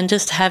 Yeah. And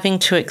just having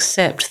to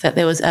accept that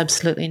there was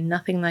absolutely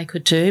nothing they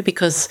could do,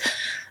 because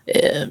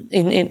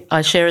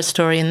I share a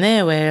story in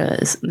there where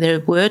there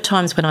were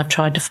times when I've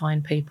tried to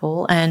find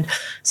people, and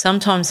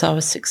sometimes I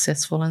was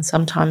successful and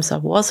sometimes I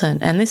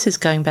wasn't. And this is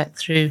going back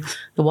through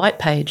the white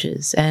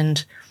pages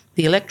and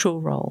the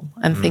electoral roll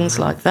and things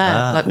like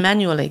that, like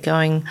manually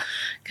going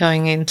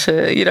into,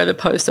 the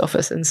post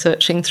office and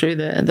searching through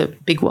the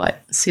big white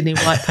Sydney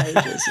white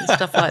pages and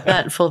stuff like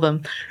that for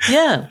them.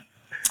 Yeah.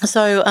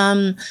 So,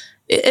 and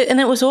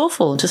it was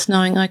awful just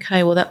knowing,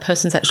 okay, well, that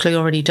person's actually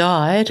already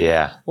died.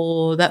 Yeah.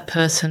 Or that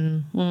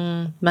person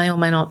may or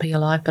may not be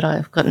alive, but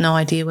I've got no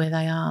idea where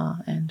they are.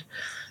 And,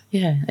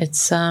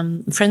 it's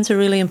friends are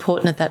really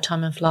important at that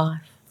time of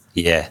life.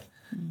 Yeah.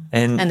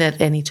 And at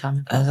any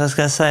time. I was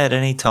going to say at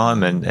any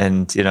time,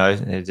 and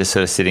just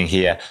sort of sitting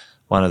here,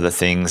 one of the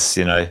things,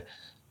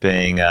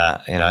 being,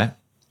 a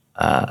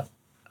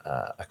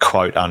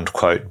quote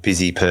unquote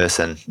busy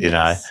person,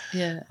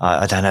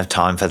 I don't have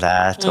time for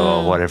that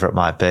or whatever it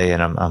might be.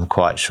 And I'm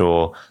quite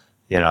sure,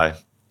 a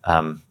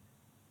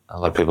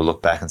lot of people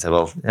look back and say,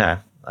 well,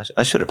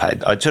 I should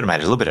have made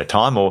a little bit of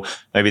time, or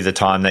maybe the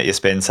time that you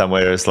spend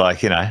somewhere is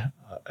like,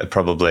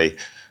 probably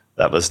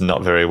that was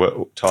not very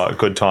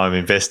good time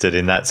invested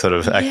in that sort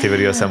of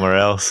activity or somewhere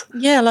else.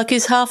 Yeah, like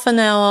is half an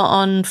hour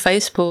on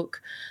Facebook,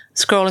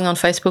 scrolling on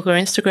Facebook or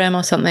Instagram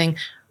or something,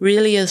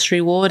 really as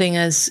rewarding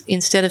as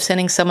instead of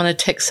sending someone a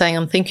text saying,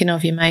 I'm thinking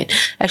of you, mate,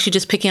 actually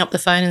just picking up the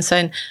phone and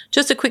saying,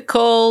 just a quick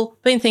call,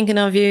 been thinking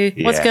of you,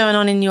 what's going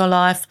on in your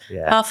life?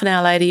 Yeah. Half an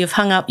hour later, you've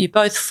hung up, you're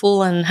both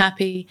full and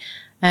happy,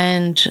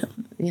 and,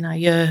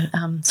 your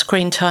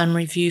screen time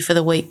review for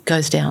the week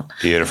goes down.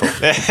 Beautiful.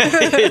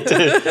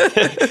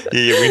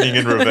 You're winning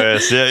in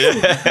reverse. Yeah.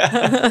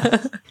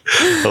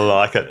 I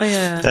like it.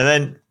 Yeah. And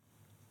then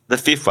the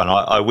fifth one,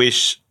 I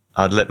wish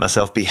I'd let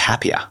myself be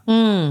happier.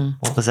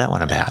 What was that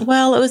one about?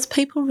 Well, it was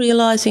people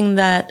realising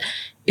that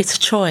it's a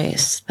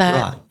choice,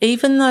 that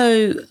even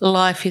though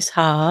life is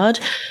hard,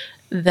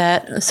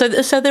 so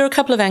there are a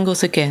couple of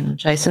angles again,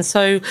 Jason.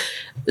 So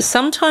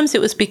sometimes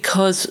it was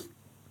because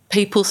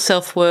people's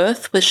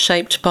self-worth was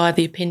shaped by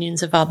the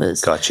opinions of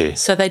others. Gotcha.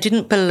 So they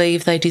didn't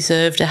believe they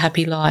deserved a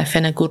happy life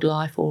and a good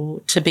life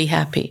or to be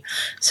happy.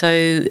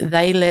 So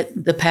they let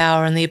the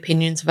power and the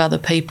opinions of other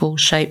people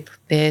shape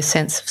their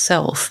sense of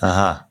self.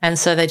 And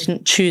so they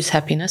didn't choose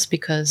happiness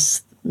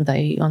because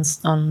they,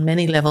 on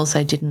many levels,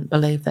 they didn't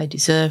believe they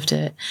deserved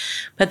it.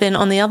 But then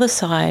on the other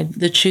side,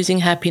 the choosing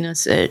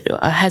happiness,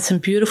 I had some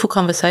beautiful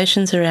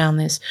conversations around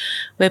this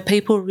where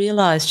people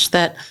realised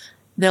that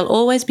there'll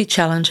always be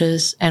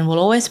challenges and we'll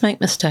always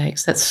make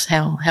mistakes. That's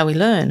how we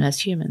learn as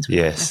humans. We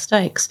make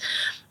mistakes.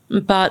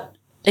 But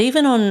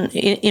even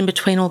in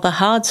between all the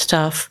hard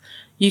stuff,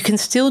 you can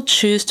still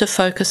choose to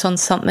focus on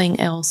something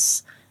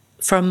else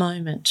for a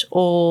moment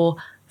or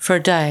for a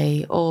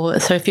day. Or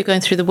so if you're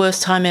going through the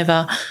worst time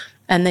ever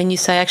and then you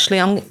say, actually,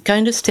 I'm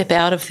going to step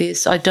out of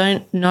this. I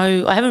don't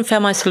know. I haven't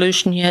found my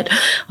solution yet.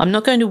 I'm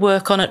not going to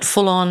work on it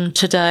full on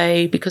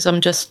today because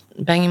I'm just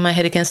banging my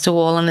head against a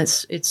wall and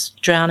it's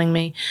drowning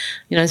me.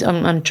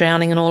 I'm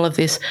drowning in all of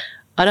this.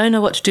 I don't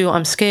know what to do.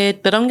 I'm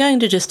scared, but I'm going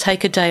to just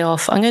take a day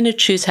off. I'm going to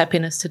choose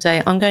happiness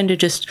today. I'm going to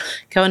just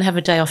go and have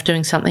a day off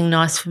doing something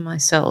nice for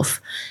myself.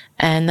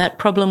 And that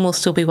problem will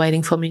still be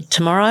waiting for me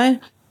tomorrow.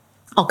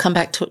 I'll come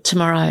back to it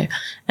tomorrow.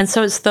 And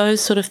so it's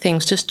those sort of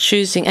things, just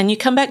choosing. And you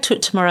come back to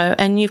it tomorrow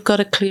and you've got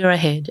a clearer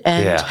head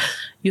and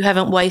you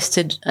haven't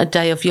wasted a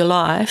day of your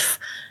life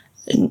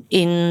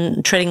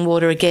in treading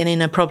water again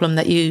in a problem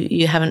that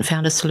you haven't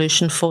found a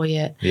solution for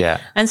yet. Yeah.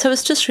 And so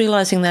it's just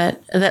realising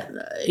that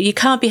you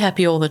can't be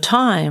happy all the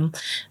time,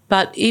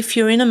 but if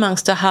you're in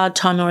amongst a hard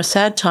time or a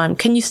sad time,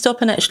 can you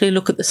stop and actually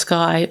look at the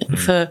sky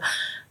for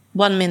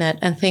 1 minute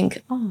and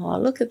think, oh,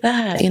 look at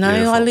that.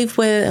 Beautiful. I live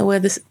where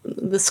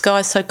the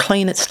sky's so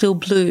clean it's still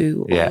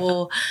blue. Yeah.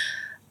 Or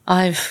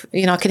I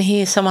can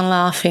hear someone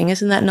laughing.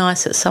 Isn't that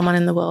nice that someone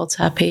in the world's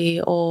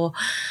happy? Or,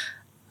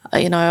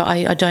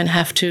 I don't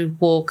have to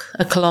walk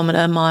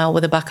a mile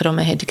with a bucket on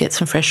my head to get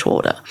some fresh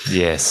water.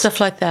 Yes. Stuff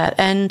like that.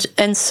 And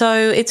so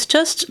it's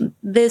just,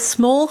 they're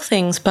small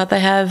things, but they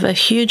have a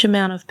huge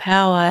amount of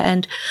power.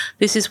 And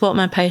this is what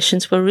my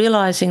patients were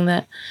realising,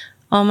 that,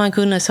 oh my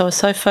goodness, I was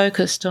so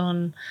focused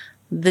on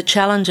the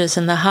challenges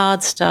and the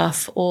hard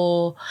stuff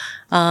or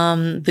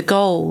the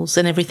goals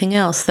and everything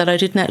else that I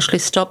didn't actually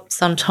stop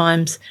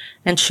sometimes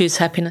and choose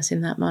happiness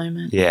in that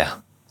moment. Yeah.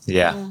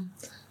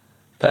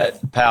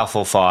 But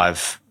powerful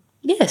 5.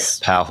 Yes.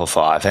 Powerful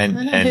 5.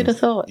 And who'd have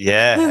thought?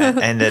 Yeah.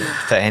 and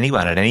for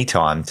anyone at any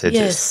time to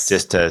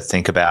just to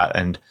think about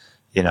and,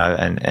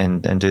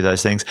 and do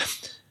those things.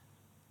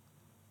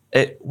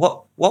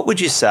 What would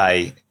you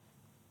say?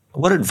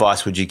 What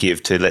advice would you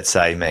give to, let's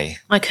say, me?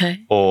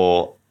 Okay.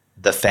 Or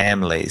the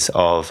families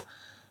of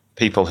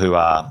people who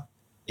are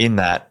in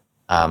that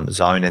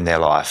zone in their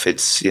life?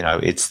 It's,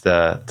 it's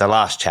the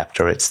last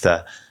chapter. It's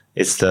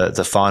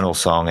the final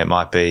song. It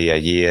might be a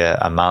year,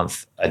 a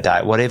month, a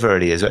day, whatever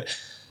it is.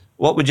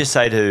 What would you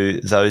say to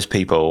those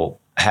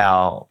people?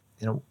 How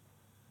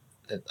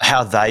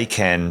they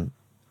can,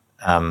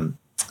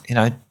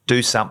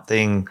 do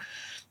something.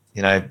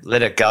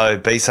 Let it go,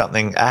 be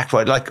something, act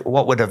like.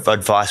 What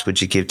advice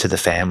would you give to the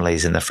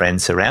families and the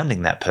friends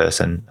surrounding that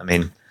person? I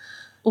mean,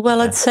 well,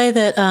 I'd say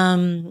that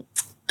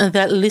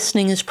that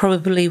listening is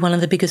probably one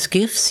of the biggest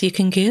gifts you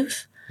can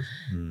give.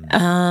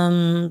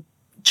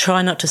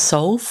 Try not to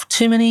solve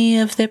too many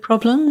of their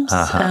problems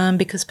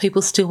because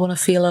people still want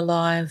to feel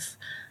alive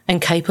and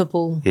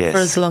capable for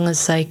as long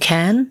as they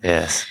can.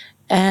 Yes,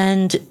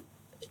 and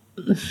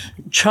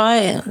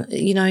try,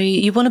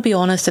 you want to be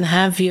honest and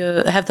have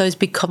those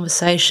big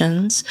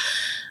conversations,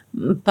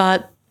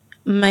 but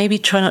maybe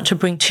try not to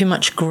bring too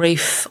much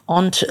grief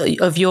onto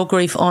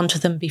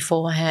them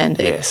beforehand.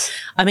 Yes.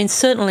 I mean,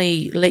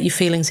 certainly let your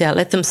feelings out.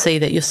 Let them see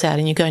that you're sad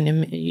and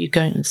you're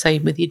going to say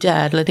with your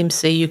dad, let him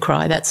see you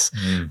cry.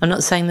 I'm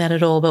not saying that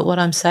at all, but what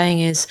I'm saying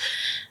is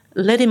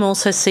let him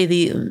also see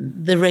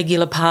the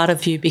regular part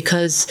of you,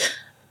 because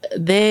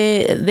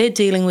they're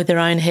dealing with their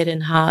own head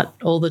and heart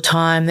all the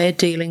time. They're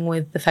dealing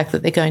with the fact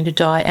that they're going to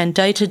die, and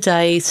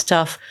day-to-day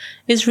stuff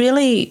is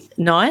really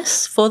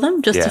nice for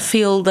them just to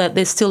feel that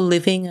they're still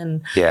living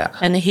and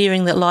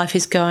hearing that life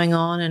is going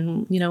on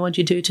and, what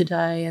you do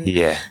today.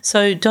 And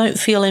so don't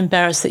feel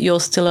embarrassed that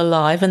you're still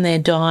alive and they're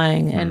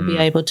dying, and be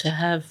able to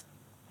have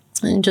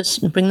and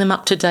just bring them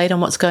up to date on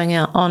what's going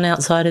on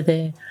outside of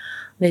their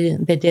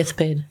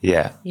deathbed.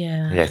 Yeah,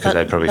 because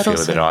they probably feel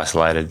also a bit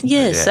isolated.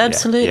 Yes,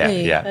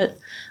 absolutely. Yeah. But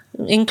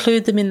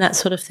include them in that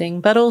sort of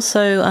thing, but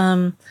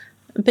also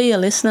be a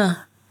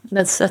listener.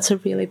 That's a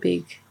really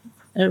big,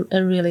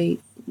 a really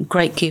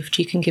great gift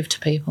you can give to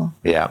people.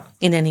 Yeah,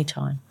 in any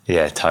time.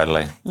 Yeah,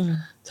 totally.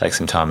 Take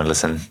some time and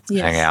listen.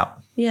 Hang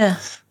out. Yeah.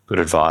 Good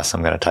advice.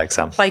 I'm going to take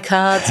some. Play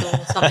cards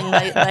or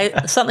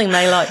something. Something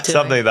they like to.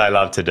 Something they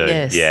love to do.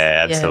 Yes.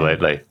 Yeah,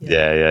 absolutely.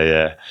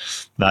 Yeah.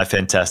 No,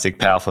 fantastic,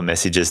 powerful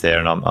messages there,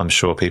 and I'm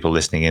sure people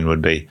listening in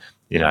would be,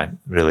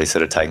 really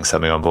sort of taking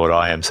something on board.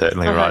 I am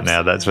certainly right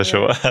now. That's for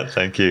sure.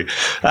 Thank you.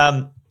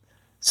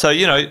 So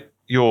your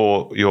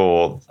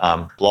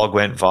blog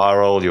went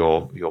viral,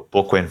 your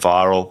book went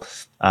viral,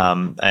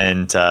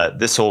 and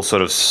this all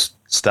sort of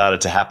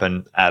started to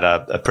happen at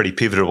a pretty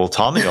pivotal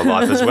time in your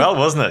life as well,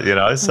 wasn't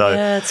it? So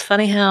yeah, it's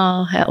funny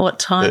how what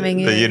timing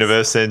is. The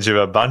universe sends you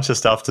a bunch of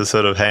stuff to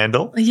sort of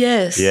handle.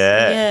 Yes.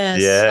 Yeah.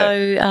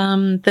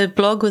 So the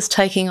blog was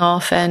taking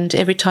off, and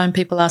every time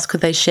people asked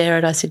could they share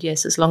it, I said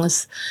yes, as long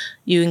as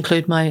you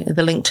include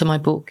the link to my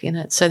book in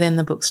it. So then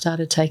the book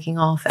started taking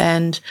off,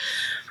 and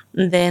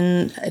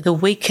then the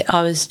week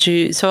I was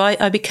due, so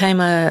I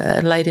became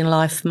a late in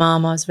life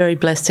mum. I was very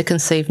blessed to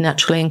conceive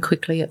naturally and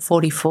quickly at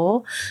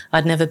 44.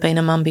 I'd never been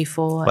a mum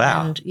before.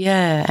 Wow.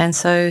 And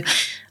so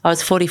I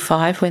was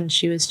 45 when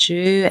she was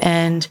due,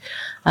 and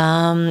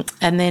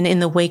then in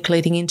the week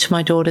leading into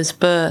my daughter's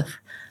birth,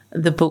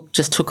 the book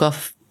just took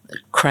off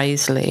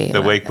crazily.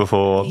 The week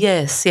before?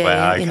 Yes, yeah,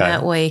 wow, in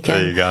that week. There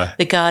and you go.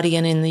 The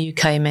Guardian in the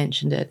UK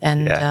mentioned it,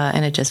 and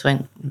it just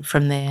went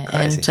from there.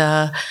 Crazy.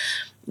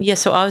 And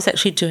so I was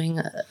actually doing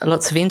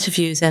lots of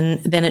interviews,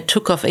 and then it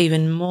took off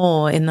even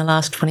more in the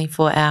last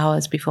 24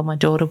 hours before my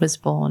daughter was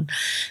born.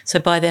 So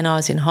by then I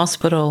was in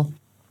hospital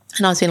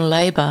and I was in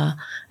labour,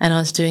 and I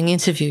was doing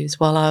interviews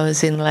while I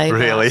was in labour.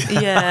 Really?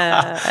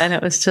 Yeah, and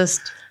it was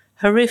just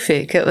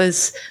horrific. It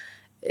was,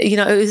 it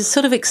was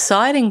sort of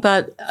exciting,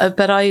 but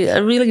I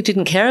really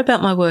didn't care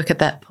about my work at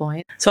that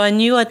point. So I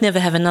knew I'd never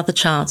have another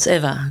chance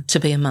ever to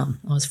be a mum.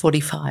 I was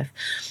 45.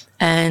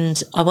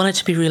 And I wanted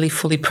to be really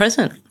fully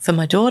present for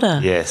my daughter.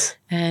 Yes.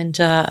 And,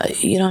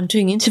 I'm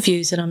doing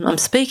interviews and I'm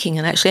speaking,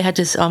 and actually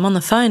I'm on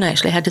the phone. I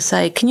actually had to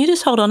say, can you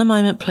just hold on a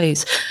moment,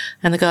 please?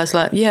 And the guy's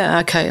like, yeah,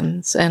 okay.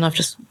 And I've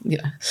just, in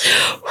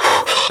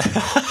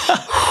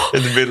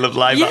the middle of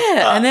labour.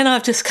 Yeah. And then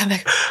I've just come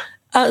back,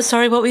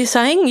 sorry, what were you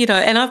saying?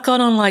 And I've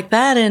gone on like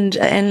that, and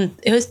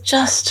it was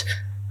just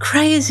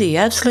crazy,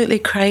 absolutely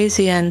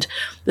crazy. And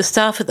the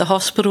staff at the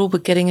hospital were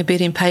getting a bit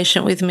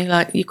impatient with me,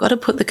 like, you've got to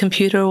put the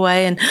computer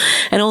away, and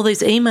all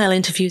these email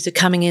interviews are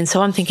coming in.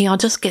 So I'm thinking, I'll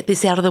just get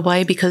this out of the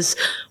way, because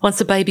once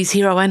the baby's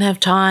here, I won't have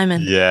time.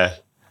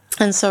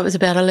 And so it was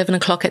about 11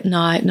 o'clock at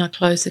night, and I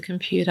closed the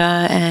computer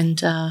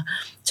and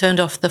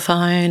turned off the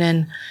phone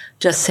and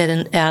just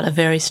said out a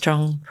very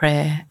strong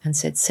prayer and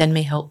said, send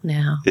me help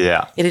now.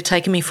 Yeah. It had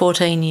taken me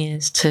 14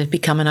 years to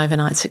become an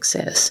overnight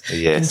success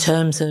in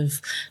terms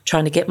of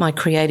trying to get my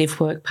creative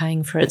work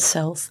paying for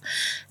itself.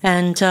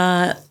 And,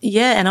 and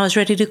I was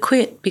ready to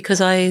quit, because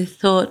I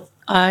thought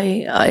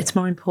it's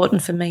more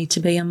important for me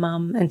to be a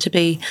mum and to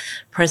be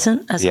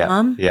present as a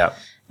mum. Yeah.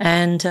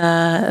 And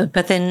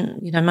but then,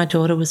 my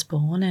daughter was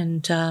born,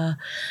 and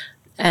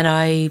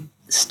I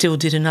still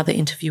did another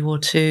interview or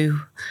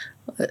two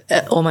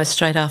almost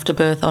straight after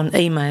birth on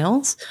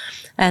emails.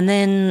 And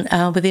then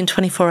within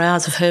 24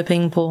 hours of her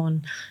being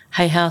born,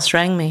 Hay House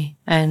rang me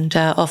and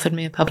offered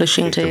me a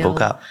publishing deal. The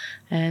book up.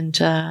 And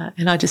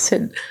I just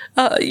said,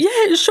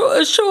 yeah,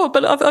 sure,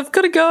 but I've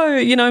got to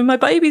go. My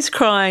baby's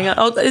crying.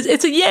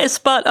 It's a yes,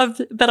 but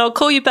I'll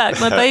call you back.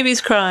 My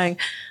baby's crying.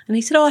 And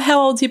he said, oh, how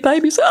old's your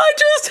baby? I said, I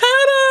just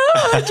had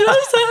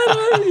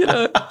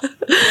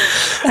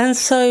her. And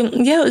so,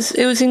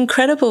 it was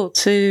incredible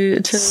to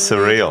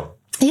surreal.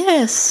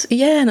 Yes,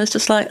 yeah, and it's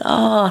just like,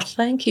 oh,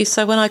 thank you.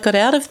 So when I got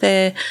out of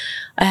there,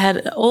 I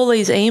had all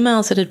these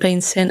emails that had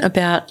been sent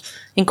about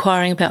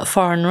inquiring about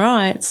foreign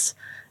rights,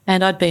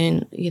 and I'd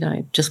been,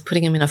 just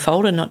putting them in a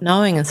folder, not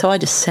knowing, and so I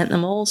just sent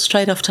them all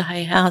straight off to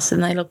Hay House,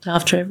 and they looked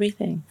after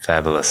everything.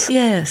 Fabulous.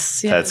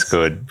 Yes. That's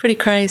good. Pretty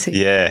crazy.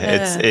 Yeah.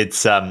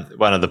 It's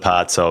one of the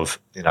parts of,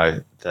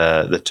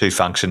 the two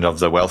functions of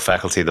the Wealth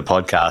Faculty, the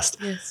podcast.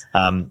 Yes.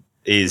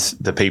 Is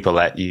the people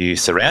that you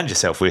surround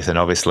yourself with. And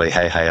obviously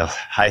Hay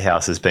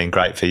House has been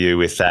great for you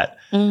with that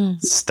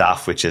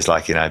stuff, which is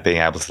like,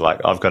 being able to,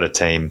 like, I've got a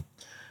team,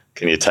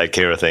 can you take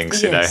care of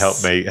things?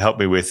 Yes. Help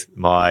me with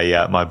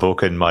my my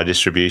book and my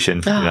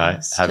distribution.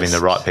 Having the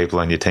right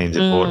people on your team's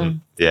important.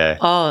 Yeah.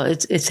 Oh,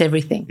 it's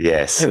everything.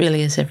 Yes. It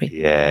really is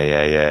everything.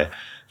 Yeah.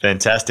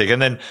 Fantastic.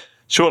 And then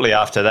shortly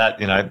after that,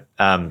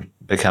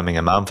 becoming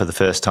a mum for the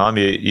first time,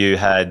 you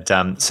had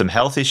some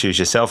health issues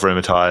yourself,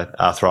 rheumatoid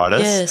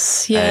arthritis.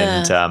 Yes,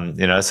 yeah.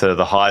 And, sort of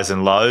the highs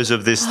and lows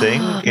of this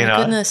thing, My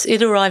goodness,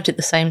 it arrived at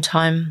the same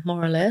time,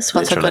 more or less.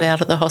 Once I got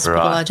out of the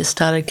hospital, I just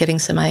started getting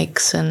some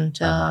aches, and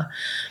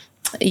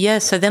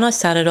so then I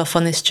started off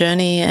on this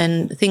journey,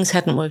 and things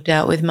hadn't worked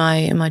out with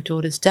my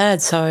daughter's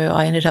dad, so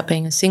I ended up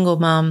being a single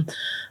mum,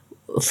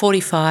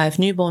 45,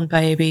 newborn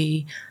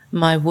baby,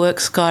 my work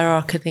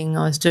skyrocketing.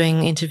 I was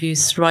doing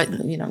interviews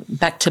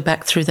back to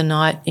back through the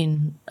night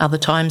in other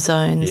time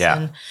zones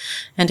and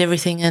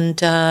everything, and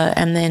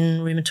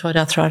then rheumatoid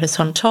arthritis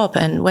on top.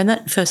 And when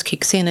that first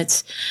kicks in,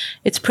 it's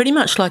pretty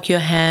much like your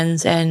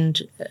hands and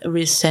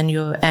wrists and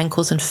your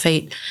ankles and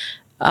feet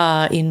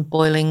are in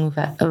boiling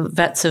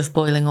vats of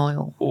boiling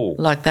oil. Ooh.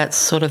 Like, that's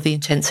sort of the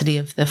intensity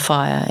of the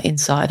fire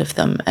inside of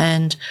them,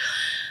 and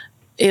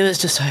it was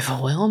just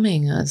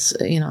overwhelming. As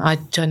I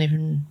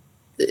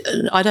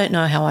don't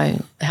know how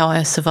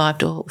I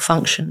survived or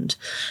functioned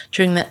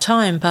during that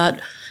time,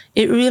 but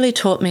it really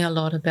taught me a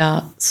lot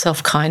about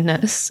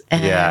self-kindness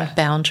and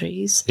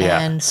boundaries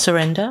and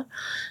surrender,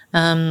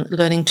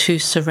 learning to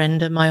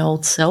surrender my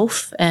old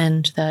self,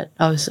 and that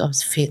I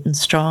was fit and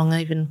strong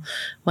even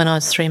when I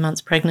was 3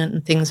 months pregnant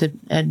and things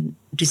had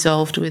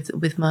dissolved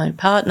with my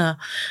partner.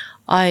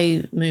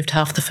 I moved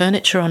half the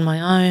furniture on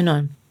my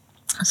own.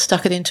 I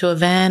stuck it into a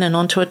van and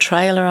onto a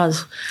trailer. I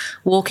was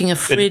walking a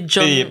fridge.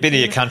 Bit of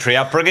your country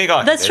upbringing.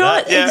 That's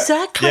right, yeah.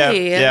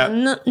 exactly.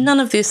 Yeah. None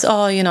of this,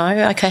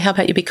 okay, how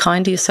about you be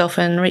kind to yourself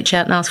and reach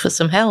out and ask for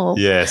some help?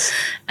 Yes.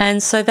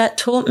 And so that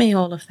taught me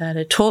all of that.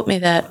 It taught me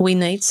that we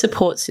need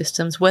support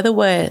systems, whether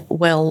we're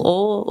well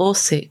or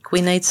sick.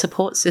 We need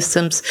support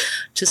systems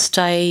to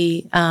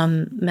stay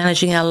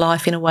managing our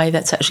life in a way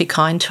that's actually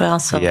kind to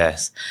ourselves.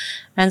 Yes.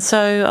 And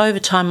so over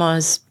time I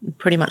was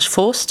pretty much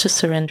forced to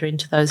surrender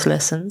into those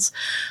lessons.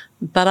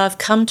 But I've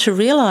come to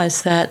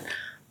realise that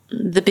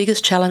the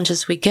biggest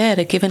challenges we get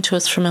are given to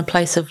us from a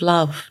place of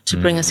love to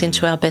bring us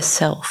into our best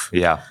self.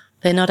 Yeah.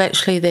 They're not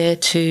actually there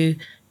to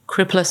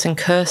cripple us and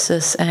curse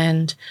us,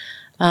 and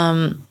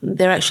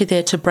they're actually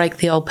there to break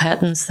the old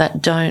patterns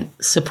that don't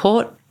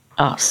support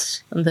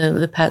us,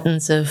 the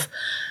patterns of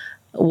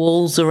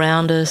walls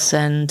around us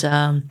and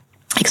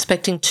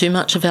expecting too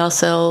much of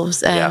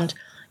ourselves. And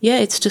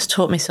it's just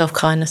taught me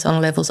self-kindness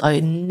on levels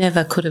I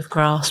never could have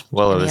grasped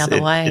any other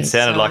way. It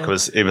sounded like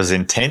it was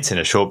intense in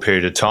a short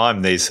period of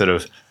time, these sort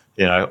of,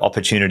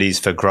 opportunities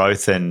for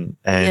growth and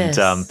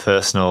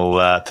personal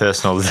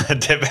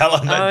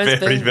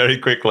development very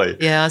quickly.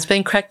 Yeah, I was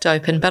being cracked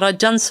open, but I'd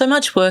done so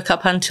much work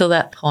up until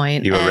that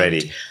point. You were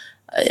ready.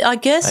 I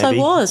guess maybe.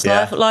 I was.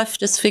 Yeah. Life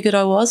just figured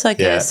I was, I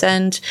guess.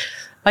 And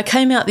I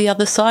came out the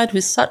other side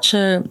with such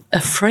a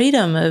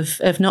freedom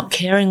of not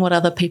caring what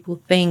other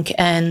people think,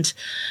 and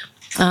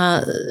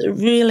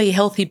really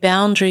healthy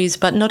boundaries,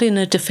 but not in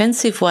a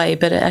defensive way,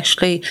 but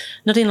actually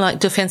not in like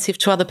defensive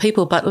to other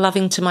people, but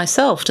loving to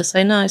myself, to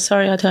say, no,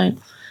 sorry, I don't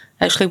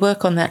actually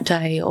work on that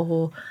day,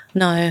 or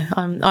no,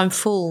 I'm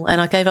full. And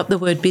I gave up the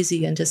word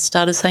busy and just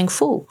started saying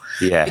full.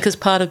 Yeah. Because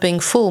part of being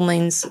full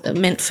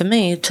meant for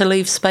me to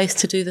leave space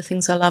to do the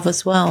things I love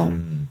as well.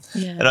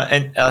 Yeah.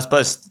 And I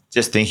suppose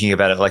just thinking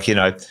about it, like,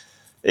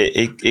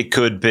 it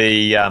could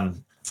be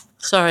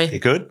sorry. You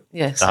good?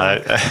 Yeah,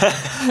 sorry.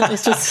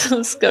 Let's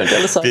just go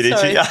down the side.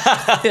 Sorry.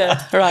 Yeah,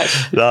 right.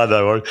 No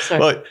worries. Sorry.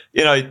 Well,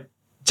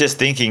 just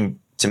thinking,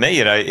 to me,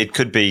 it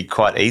could be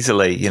quite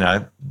easily,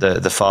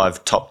 the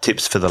 5 top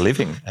tips for the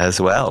living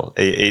as well.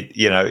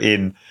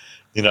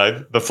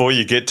 Before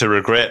you get to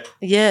regret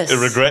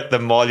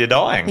them while you're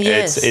dying.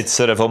 Yes. It's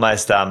sort of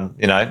almost,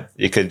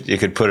 you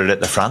could put it at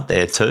the front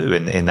there too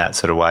in that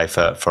sort of way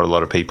for a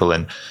lot of people,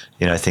 and,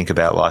 think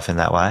about life in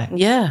that way.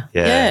 Yeah.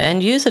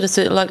 And use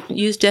it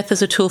use death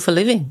as a tool for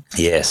living.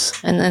 Yes.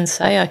 And then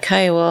say,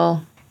 okay,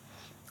 well,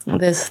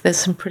 there's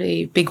some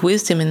pretty big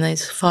wisdom in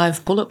these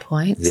 5 bullet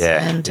points.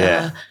 Yeah.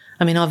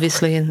 And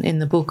obviously in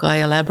the book I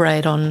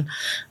elaborate on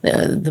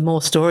the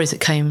more stories that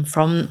came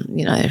from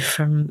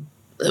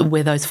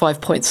where those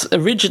 5 points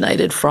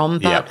originated from.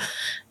 But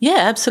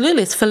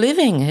absolutely, it's for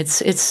living.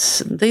 It's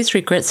these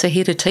regrets are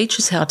here to teach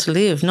us how to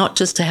live, not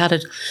just how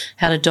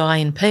to die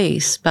in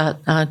peace,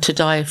 but to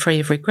die free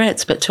of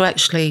regrets, but to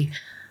actually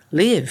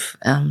live,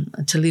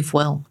 to live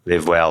well.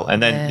 Live well.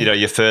 And then,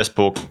 your first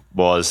book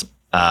was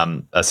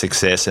a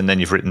success, and then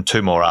you've written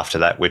 2 more after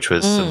that, which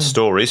was some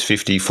stories,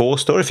 52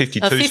 stories?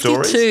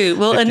 52.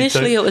 Well, 52.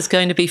 Initially it was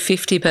going to be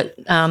 50, but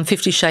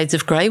 50 Shades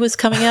of Grey was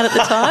coming out at the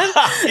time.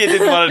 You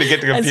didn't want it to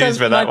get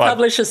confused with that one. My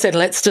publisher said,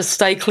 let's just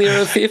stay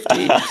clear of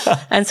 50.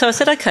 And so I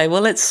said, okay,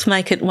 well, let's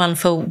make it one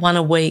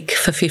a week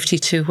for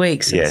 52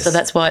 weeks. Yes. So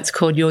that's why it's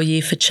called Your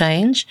Year for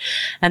Change.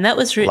 And that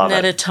was written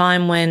at a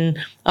time when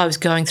I was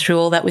going through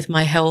all that with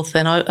my health,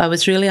 and I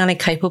was really only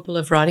capable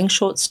of writing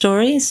short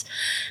stories.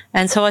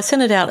 And so I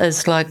sent it out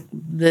as like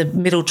the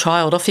middle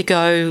child. Off you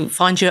go,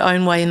 find your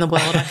own way in the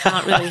world. I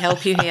can't really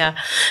help you here.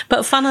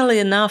 But funnily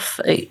enough,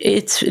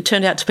 it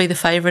turned out to be the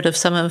favourite of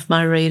some of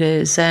my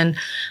readers. And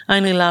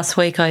only last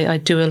week I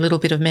do a little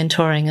bit of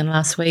mentoring. And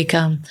last week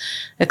a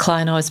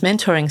client I was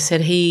mentoring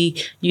said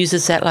he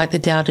uses that like the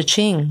Tao Te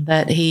Ching,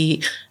 that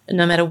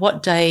no matter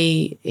what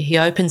day he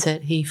opens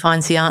it, he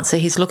finds the answer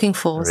he's looking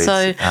for.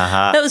 So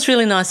that was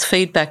really nice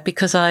feedback,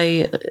 because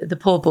the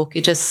poor book,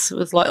 it just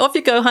was like, off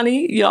you go,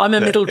 honey. I'm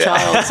a middle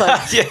child, so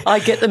I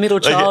get the middle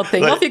child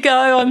thing. Off you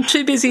go. I'm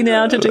too busy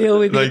now to deal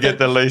with They get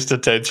the least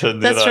attention.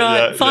 That's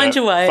right. Find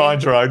your way.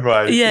 Find your own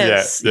way.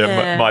 Yes.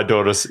 Yeah. My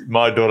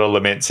daughter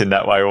laments in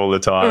that way all the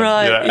time.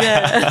 Right.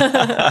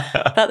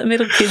 But the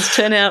middle kids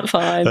turn out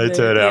fine. They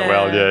turn out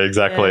well. Yeah,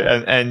 exactly.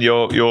 Yeah. And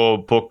your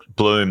book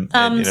Bloom.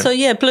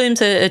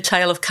 Bloom's a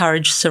tale of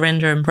courage,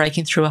 surrender, and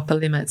breaking through upper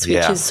limits,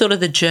 which is sort of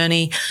the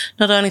journey,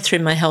 not only through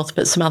my health,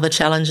 but some other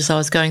challenges I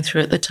was going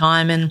through at the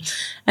time. And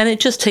it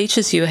just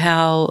teaches you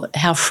how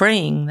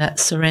freeing that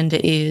surrender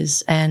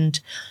is, and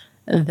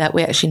that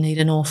we actually need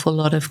an awful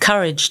lot of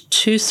courage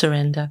to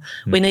surrender.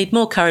 We need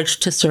more courage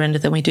to surrender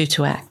than we do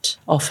to act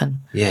often.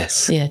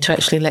 Yes. Yeah, to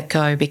actually let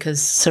go,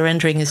 because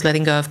surrendering is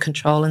letting go of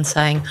control and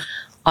saying,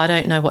 I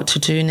don't know what to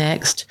do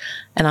next,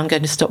 and I'm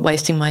going to stop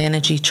wasting my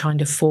energy trying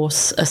to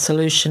force a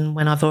solution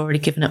when I've already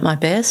given it my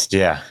best.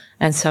 Yeah.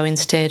 And so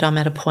instead I'm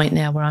at a point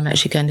now where I'm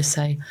actually going to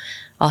say,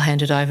 I'll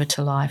hand it over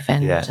to life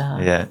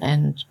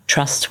and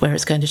trust where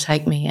it's going to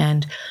take me.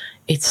 And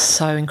it's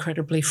so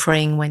incredibly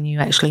freeing when you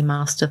actually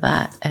master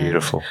that. And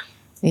beautiful.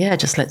 it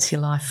just lets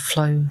your life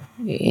flow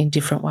in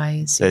different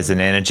ways. There's an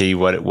energy,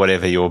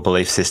 whatever your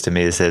belief system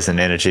is, there's an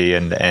energy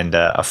and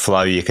a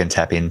flow you can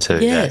tap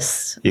into.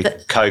 Yes. You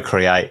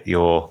co-create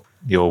your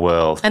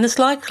world. And it's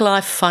like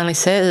life finally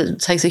says, it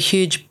takes a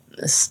huge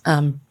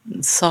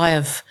sigh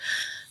of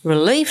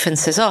relief and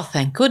says, oh,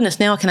 thank goodness,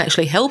 now I can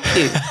actually help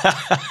you.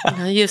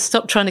 You've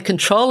stopped trying to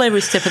control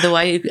every step of the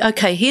way.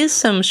 Okay, here's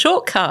some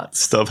shortcuts.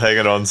 Stop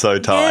hanging on so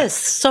tight.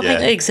 Yes,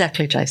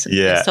 exactly, Jason.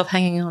 Yeah. Stop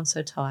hanging on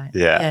so tight.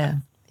 Yeah.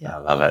 I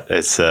love it.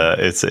 It's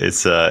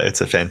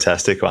a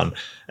fantastic one.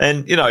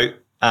 And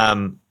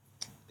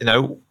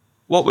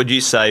what would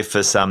you say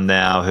for some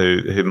now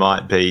who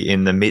might be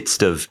in the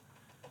midst of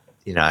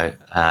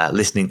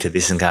listening to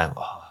this and going,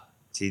 oh,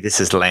 gee,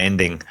 this is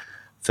landing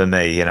for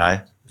me.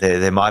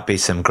 There might be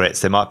some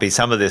regrets. There might be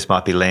some of this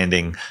might be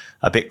landing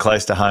a bit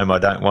close to home. I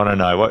don't want to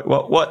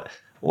know.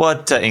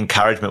 What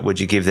encouragement would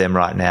you give them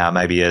right now,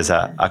 maybe as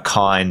a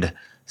kind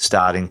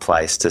starting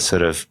place to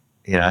sort of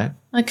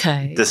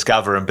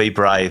discover and be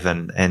brave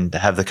and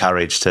have the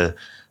courage to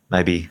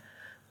maybe.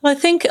 Well, I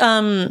think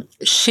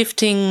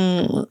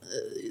shifting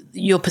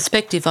your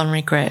perspective on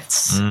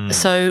regrets.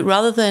 So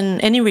rather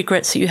than any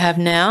regrets that you have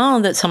now,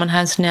 that someone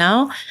has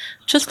now,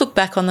 just look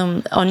back on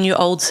them, on your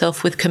old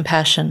self with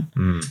compassion.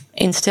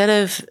 Instead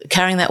of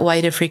carrying that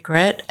weight of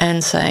regret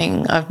and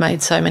saying, I've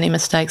made so many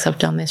mistakes, I've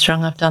done this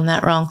wrong, I've done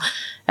that wrong.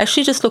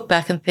 Actually just look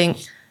back and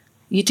think,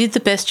 you did the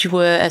best you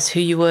were as who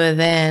you were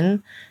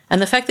then.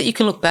 And the fact that you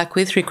can look back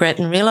with regret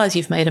and realise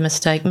you've made a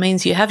mistake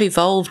means you have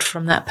evolved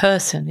from that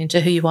person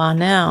into who you are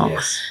now.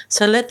 Yes.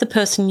 So let the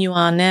person you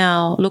are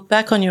now look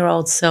back on your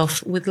old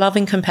self with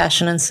loving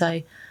compassion and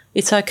say,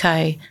 it's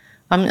okay.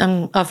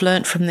 I've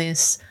learnt from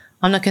this.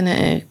 I'm not going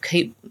to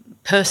keep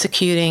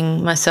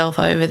persecuting myself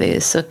over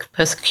this or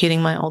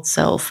persecuting my old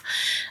self.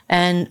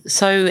 And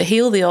so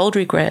heal the old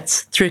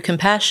regrets through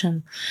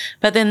compassion.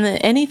 But then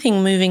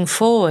anything moving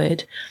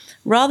forward,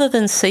 rather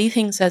than see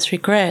things as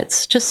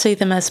regrets, just see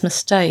them as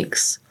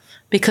mistakes,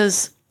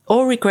 because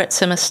all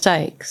regrets are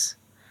mistakes,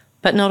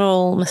 but not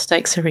all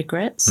mistakes are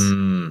regrets.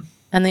 And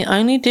the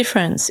only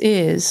difference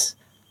is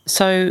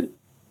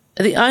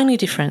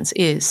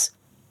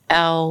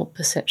our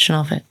perception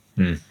of it.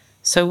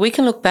 So we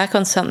can look back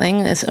on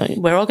something,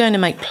 we're all going to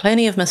make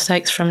plenty of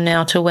mistakes from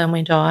now to when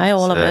we die,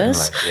 all of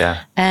us,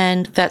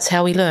 and that's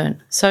how we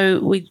learn.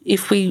 So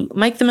if we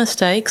make the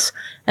mistakes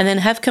and then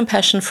have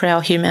compassion for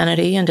our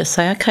humanity and just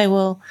say, okay,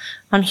 well,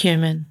 I'm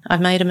human, I've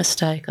made a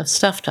mistake, I've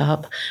stuffed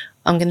up,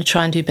 I'm going to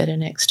try and do better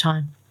next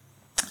time,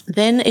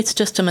 then it's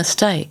just a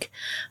mistake.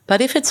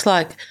 But if it's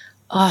like,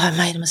 oh, I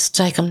made a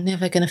mistake, I'm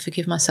never going to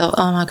forgive myself,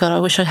 oh my God, I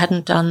wish I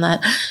hadn't done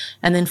that,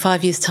 and then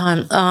 5 years'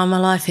 time, oh, my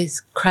life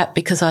is crap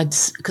because I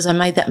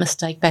made that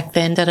mistake back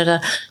then,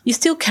 you're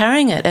still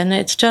carrying it, and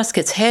it just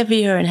gets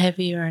heavier and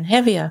heavier and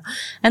heavier.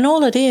 And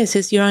all it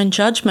is your own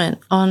judgment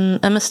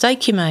on a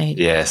mistake you made.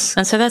 Yes.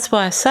 And so that's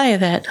why I say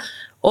that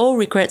all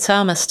regrets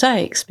are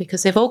mistakes,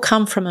 because they've all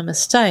come from a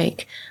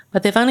mistake,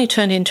 but they've only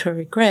turned into a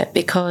regret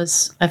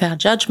because of our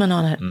judgment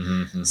on it.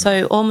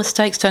 So all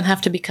mistakes don't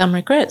have to become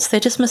regrets. They're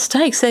just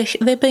mistakes.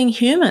 They're being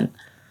human.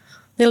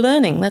 They're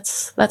learning.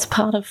 That's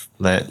part of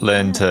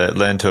learn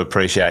to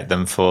appreciate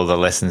them for the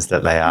lessons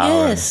that they are.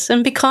 Yes,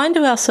 and be kind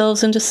to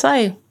ourselves and just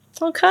say,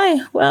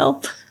 okay,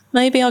 well,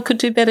 maybe I could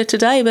do better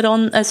today, but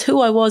as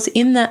who I was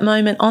in that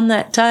moment on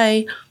that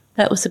day,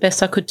 that was the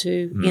best I could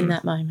do in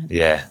that moment.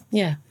 Yeah.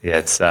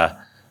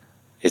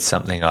 It's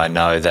something I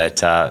know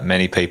that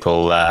many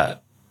people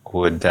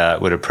would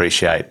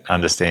appreciate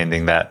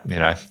understanding that,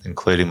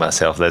 including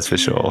myself, that's for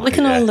sure. We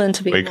can all learn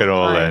to be We can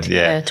all learn,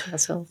 to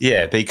ourselves.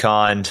 Yeah, be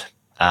kind,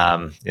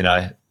 love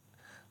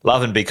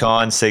and be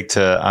kind, seek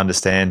to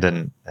understand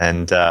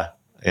and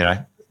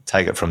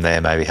take it from there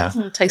maybe, huh?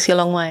 It takes you a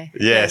long way.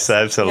 Yes,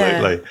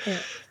 absolutely. Yeah.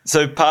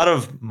 So part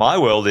of my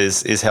world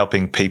is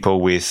helping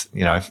people with,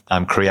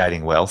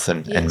 creating wealth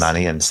and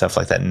money and stuff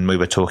like that. And we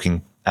were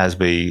talking as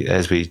we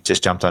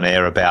just jumped on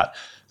air about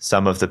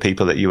some of the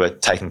people that you were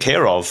taking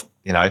care of,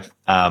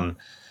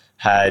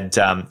 had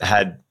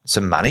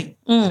some money,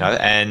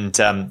 and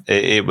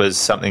it was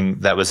something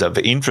that was of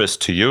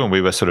interest to you. And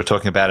we were sort of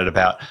talking about it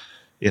about,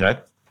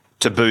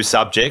 taboo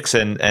subjects,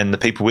 and the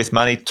people with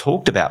money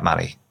talked about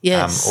money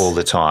all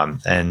the time.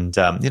 And,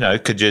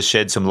 could you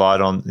shed some light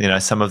on,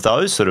 some of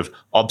those sort of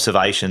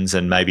observations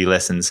and maybe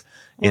lessons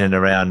in and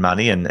around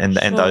money and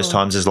those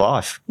times as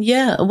life?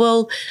 Yeah,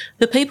 well,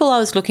 the people I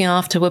was looking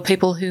after were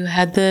people who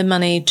had the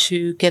money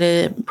to get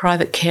a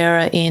private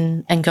carer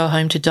in and go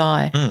home to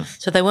die.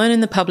 So they weren't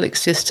in the public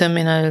system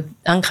in a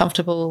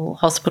uncomfortable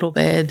hospital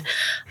bed.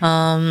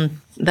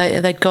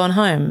 They'd gone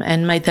home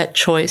and made that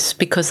choice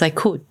because they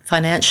could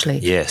financially.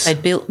 Yes.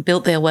 They'd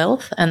built their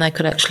wealth and they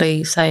could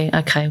actually say,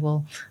 okay,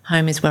 well,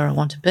 home is where I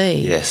want to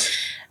be. Yes.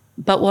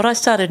 But what I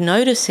started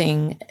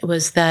noticing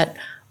was that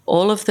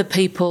all of the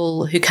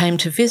people who came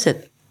to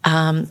visit,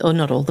 or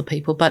not all the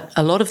people, but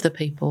a lot of the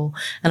people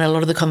and a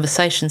lot of the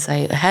conversations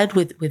they had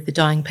with the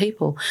dying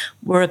people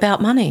were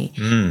about money.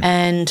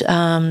 And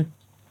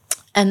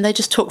they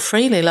just talked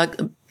freely. Like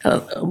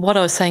what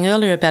I was saying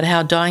earlier about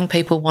how dying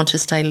people want to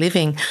stay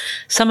living,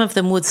 some of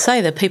them would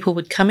say that people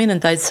would come in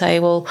and they'd say,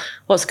 well,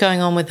 what's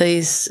going on with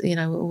these,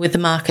 with the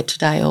market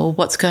today, or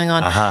what's going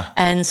on?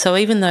 And so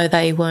even though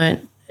they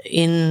weren't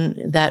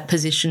in that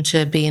position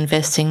to be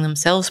investing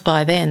themselves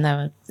by then, they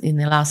were in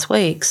their last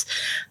weeks,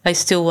 they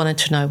still wanted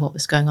to know what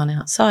was going on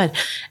outside.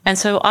 And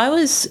so I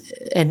was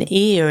an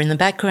ear in the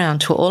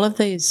background to all of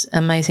these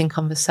amazing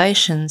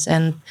conversations.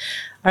 And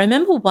I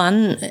remember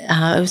one,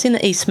 it was in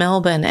East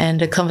Melbourne,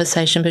 and a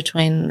conversation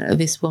between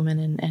this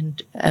woman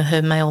and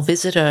her male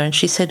visitor, and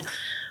she said,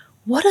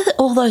 what are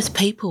all those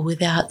people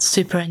without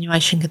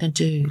superannuation going to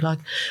do, like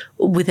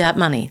without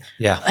money?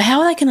 Yeah.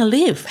 How are they going to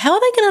live? How are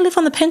they going to live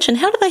on the pension?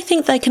 How do they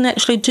think they can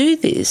actually do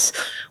this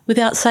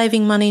without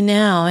saving money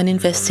now and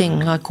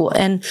investing?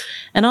 And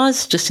I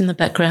was just in the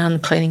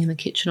background cleaning in the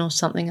kitchen or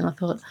something, and I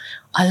thought,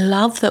 I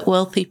love that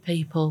wealthy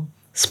people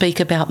speak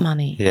about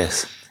money.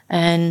 Yes.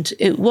 And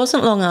it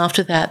wasn't long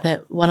after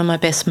that one of my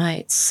best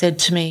mates said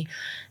to me,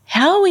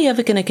 how am I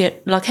ever going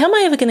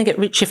to get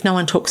rich if no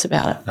one talks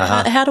about it?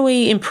 How do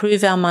we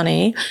improve our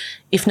money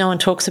if no one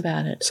talks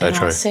about it? So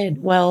true. I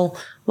said, well,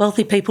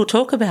 wealthy people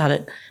talk about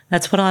it.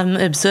 That's what I'm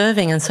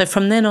observing. And so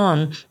from then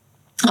on,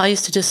 I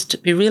used to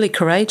just be really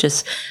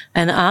courageous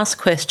and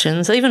ask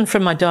questions, even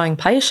from my dying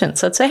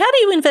patients. I'd say, how do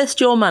you invest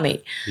your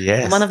money?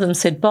 Yes. And one of them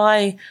said,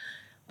 buy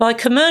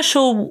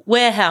commercial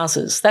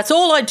warehouses. That's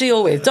all I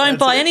deal with. Don't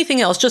buy anything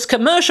else, just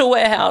commercial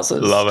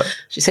warehouses. Love it.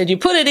 She said, you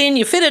put it in,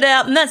 you fit it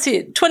out, and that's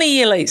it.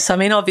 20-year lease. I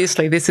mean,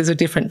 obviously this is a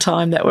different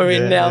time that we're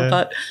in now,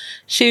 but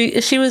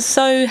she was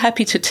so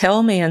happy to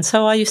tell me. And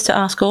so I used to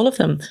ask all of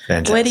them,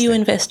 Fantastic. Where do you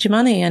invest your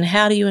money, and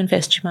how do you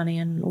invest your money,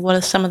 and what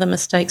are some of the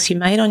mistakes you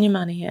made on your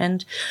money?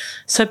 And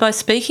so by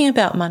speaking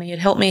about money, it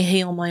helped me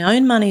heal my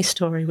own money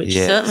story, which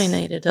certainly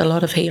needed a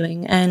lot of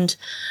healing. And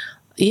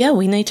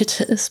we need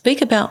to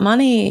speak about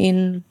money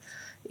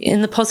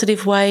in the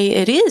positive way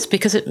it is,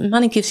 because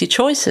money gives you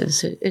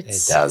choices. It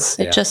does.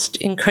 It just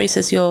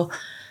increases your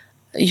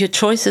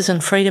choices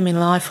and freedom in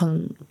life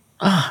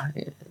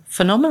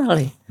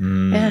phenomenally.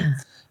 Yeah.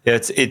 Yeah,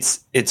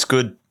 it's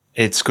good.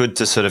 It's good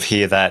to sort of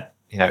hear that,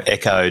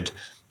 echoed,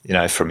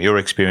 from your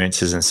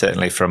experiences and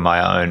certainly from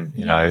my own.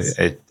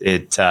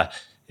 It's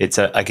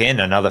again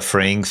another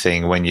freeing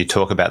thing when you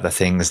talk about the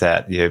things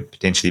that you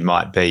potentially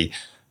might be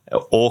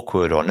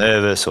awkward or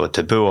nervous or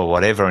taboo or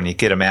whatever, and you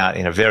get them out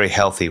in a very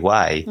healthy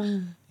way,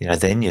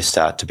 then you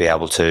start to be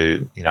able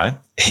to,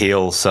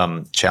 heal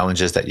some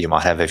challenges that you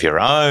might have of your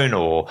own,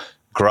 or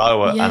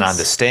grow an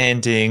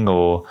understanding,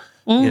 or,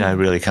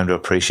 really come to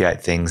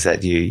appreciate things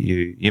that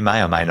you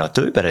may or may not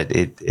do, but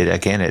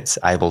it's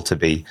able to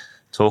be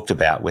talked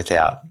about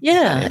without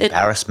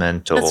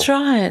embarrassment or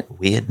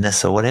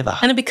weirdness or whatever.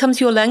 And it becomes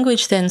your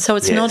language then, so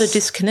it's not a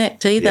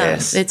disconnect either.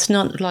 Yes. It's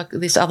not like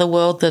this other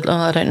world that,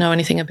 I don't know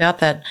anything about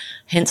that,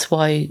 hence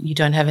why you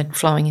don't have it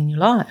flowing in your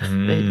life.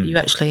 You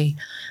actually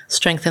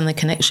strengthen the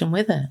connection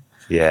with it.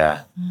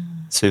 Yeah,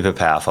 super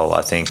powerful.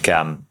 I think,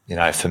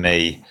 for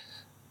me,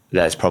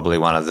 that's probably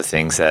one of the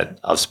things that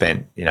I've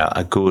spent,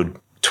 a good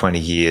 20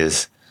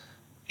 years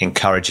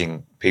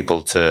encouraging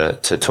people to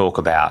talk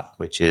about,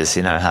 which is,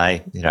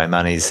 hey,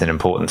 money's an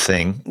important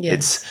thing. Yes.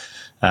 It's,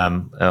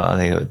 I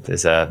think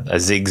there's a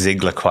Zig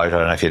Ziglar quote. I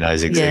don't know if you know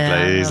Zig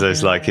Ziglar.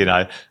 He's like,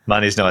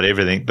 money's not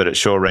everything, but it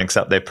sure ranks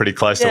up there pretty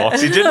close to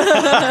oxygen.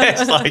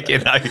 It's like,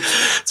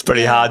 it's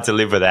pretty hard to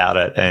live without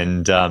it.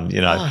 And,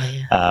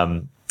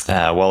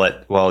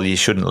 while you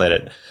shouldn't let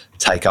it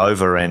take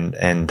over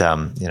and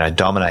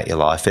dominate your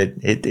life,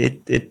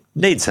 it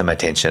needs some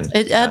attention.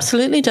 It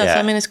absolutely does.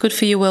 I mean, it's good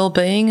for your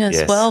well-being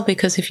as well,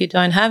 because if you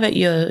don't have it,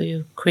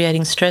 you're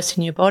creating stress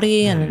in your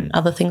body and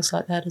other things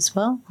like that as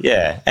well.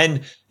 Yeah,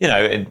 and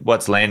and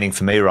what's landing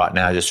for me right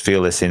now, I just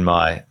feel this in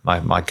my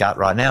gut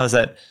right now, is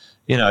that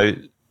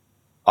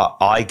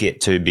I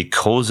get to,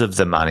 because of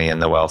the money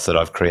and the wealth that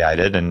I've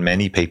created, and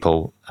many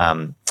people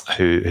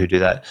who do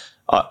that,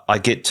 I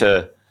get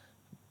to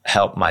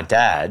help my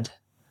dad,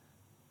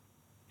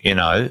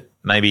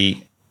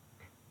 maybe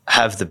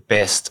have the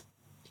best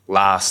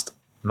last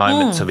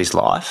moments of his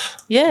life.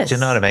 Yes. Do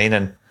you know what I mean?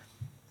 And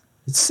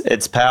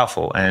it's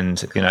powerful.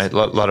 And, a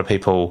lot of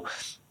people,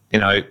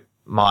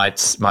 might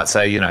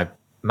say,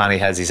 money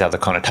has these other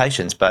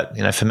connotations, but,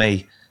 for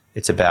me,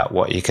 it's about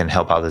what you can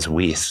help others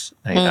with,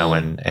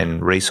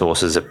 and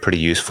resources are pretty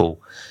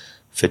useful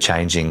for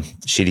changing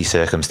shitty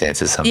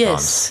circumstances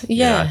sometimes.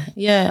 Yes.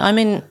 Yeah. I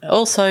mean,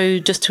 also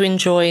just to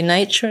enjoy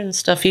nature and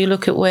stuff, you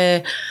look at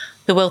where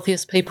the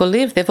wealthiest people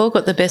live, they've all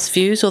got the best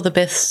views or the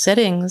best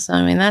settings.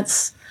 I mean,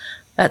 that's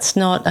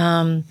not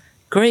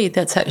greed.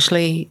 That's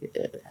actually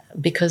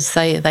because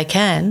they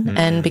can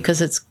and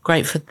because it's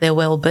great for their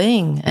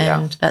well-being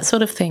and that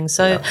sort of thing.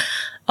 So,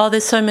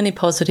 there's so many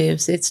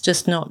positives. It's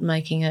just not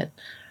making it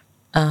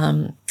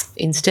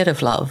instead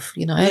of love,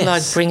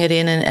 like bring it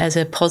in and as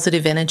a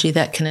positive energy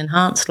that can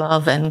enhance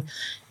love, and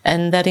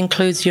that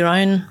includes your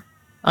own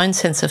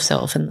sense of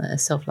self and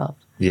self-love.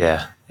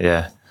 Yeah.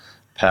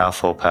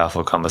 Powerful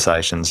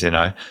conversations,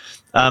 Now,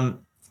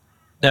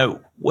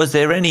 was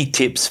there any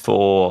tips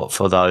for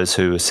those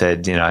who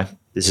said,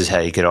 this is how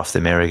you get off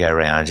the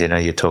merry-go-round. You know,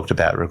 you talked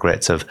about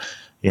regrets of,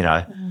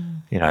 not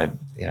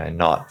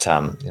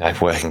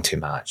working too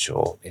much,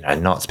 or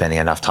not spending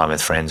enough time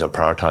with friends, or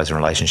prioritising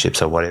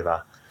relationships, or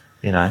whatever.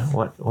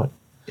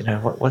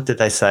 What did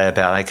they say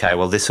about, okay,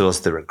 well, this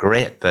was the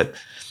regret, but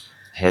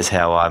here's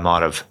how I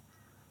might have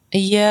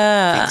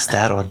fixed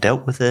that or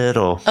dealt with it?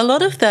 Or a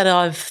lot of that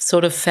I've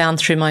sort of found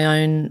through my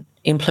own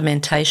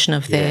implementation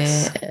of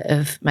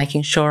of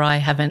making sure I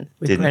haven't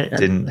regretted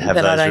didn't have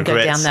that those I don't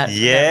regrets. go down that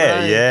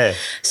road. Yeah.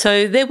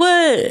 So there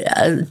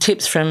were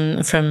tips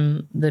from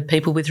the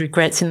people with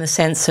regrets, in the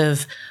sense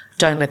of,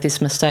 don't let this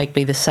mistake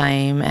be the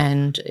same,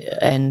 and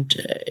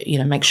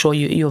make sure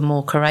you're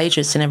more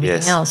courageous and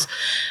everything else.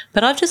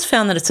 But I've just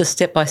found that it's a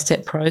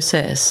step-by-step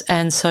process.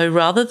 And so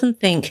rather than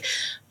think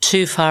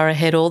too far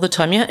ahead all the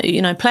time,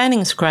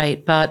 planning's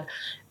great, but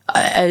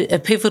a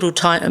pivotal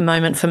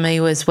moment for me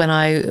was when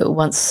I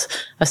was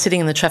sitting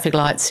in the traffic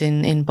lights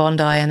in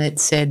Bondi, and it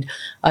said,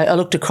 I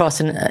looked across,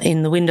 and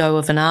in the window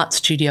of an art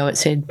studio it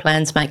said,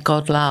 "Plans make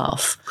God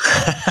laugh."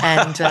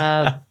 And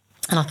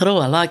I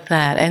thought, I like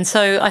that. And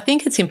so I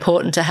think it's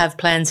important to have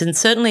plans, and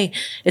certainly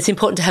it's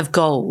important to have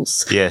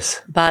goals.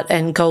 Yes.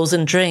 And goals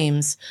and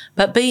dreams,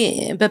 but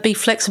be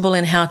flexible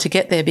in how to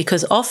get there,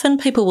 because often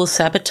people will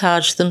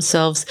sabotage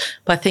themselves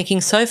by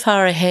thinking so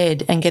far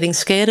ahead and getting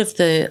scared of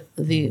the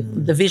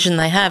vision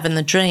they have and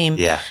the dream.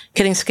 Yeah.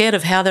 Getting scared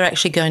of how they're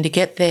actually going to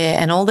get there,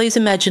 and all these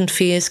imagined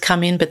fears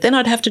come in. But then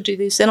I'd have to do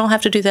this, then I'll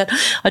have to do that.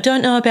 I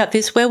don't know about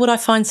this. Where would I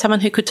find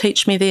someone who could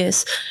teach me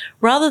this?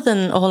 Rather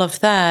than all of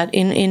that,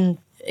 in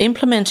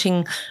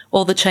implementing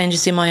all the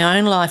changes in my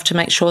own life to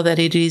make sure that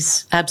it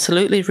is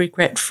absolutely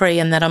regret-free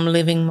and that I'm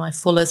living my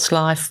fullest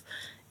life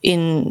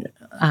in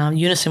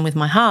unison with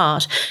my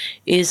heart,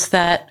 is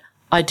that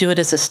I do it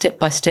as a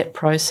step-by-step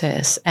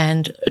process,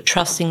 and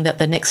trusting that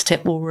the next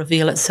step will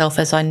reveal itself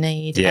as I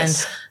need,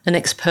 and the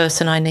next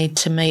person I need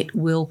to meet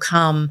will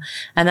come.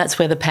 And that's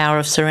where the power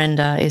of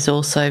surrender is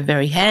also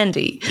very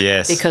handy,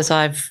 because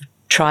I've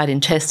tried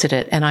and tested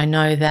it, and I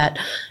know that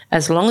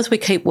as long as we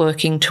keep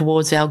working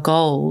towards our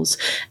goals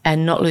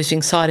and not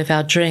losing sight of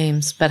our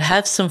dreams, but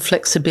have some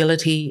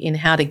flexibility in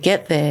how to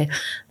get there,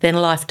 then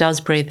life does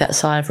breathe that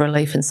sigh of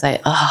relief and say,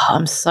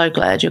 I'm so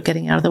glad you're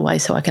getting out of the way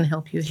so I can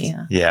help you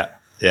here. Yeah.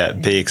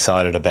 Be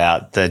excited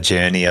about the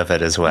journey of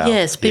it as well.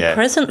 Yes, be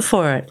present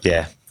for it.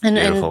 Yeah,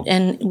 beautiful.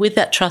 And with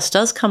that trust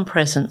does come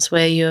presence,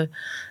 where you're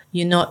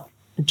not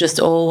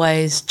just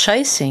always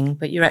chasing,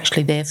 but you're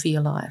actually there for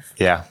your life.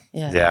 Yeah.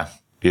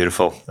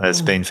 Beautiful.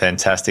 It's been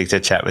fantastic to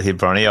chat with you,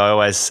 Bronnie. I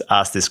always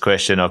ask this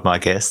question of my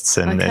guests,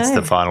 and it's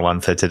the final one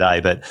for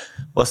today. But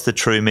what's the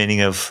true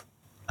meaning of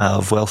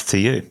wealth to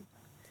you?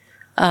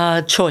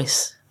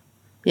 Choice.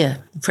 Yeah,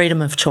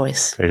 freedom of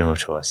choice. Freedom of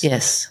choice.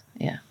 Yes,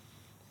 yeah.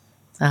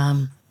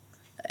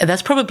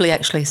 That's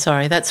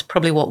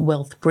probably what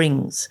wealth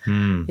brings,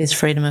 is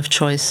freedom of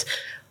choice.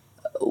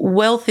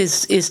 Wealth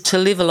is to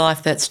live a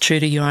life that's true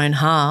to your own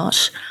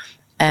heart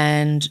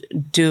and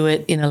do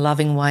it in a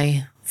loving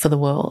way for the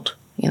world.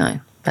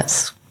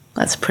 That's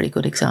a pretty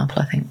good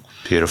example, I think.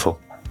 Beautiful.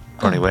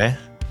 Bronnie Ware,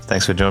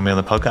 thanks for joining me on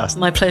the podcast.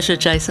 My pleasure,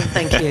 Jason.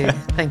 Thank you.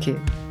 Thank you.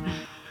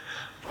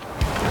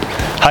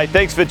 Hey,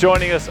 thanks for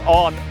joining us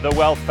on The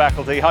Wealth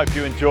Faculty. Hope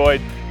you enjoyed.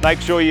 Make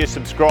sure you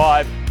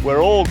subscribe.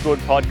 We're all good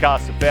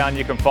podcasts are found.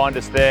 You can find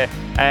us there.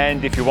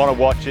 And if you want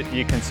to watch it,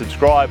 you can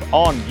subscribe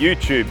on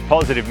YouTube,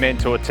 Positive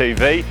Mentor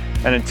TV.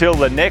 And until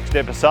the next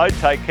episode,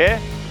 take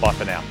care. Bye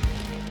for now.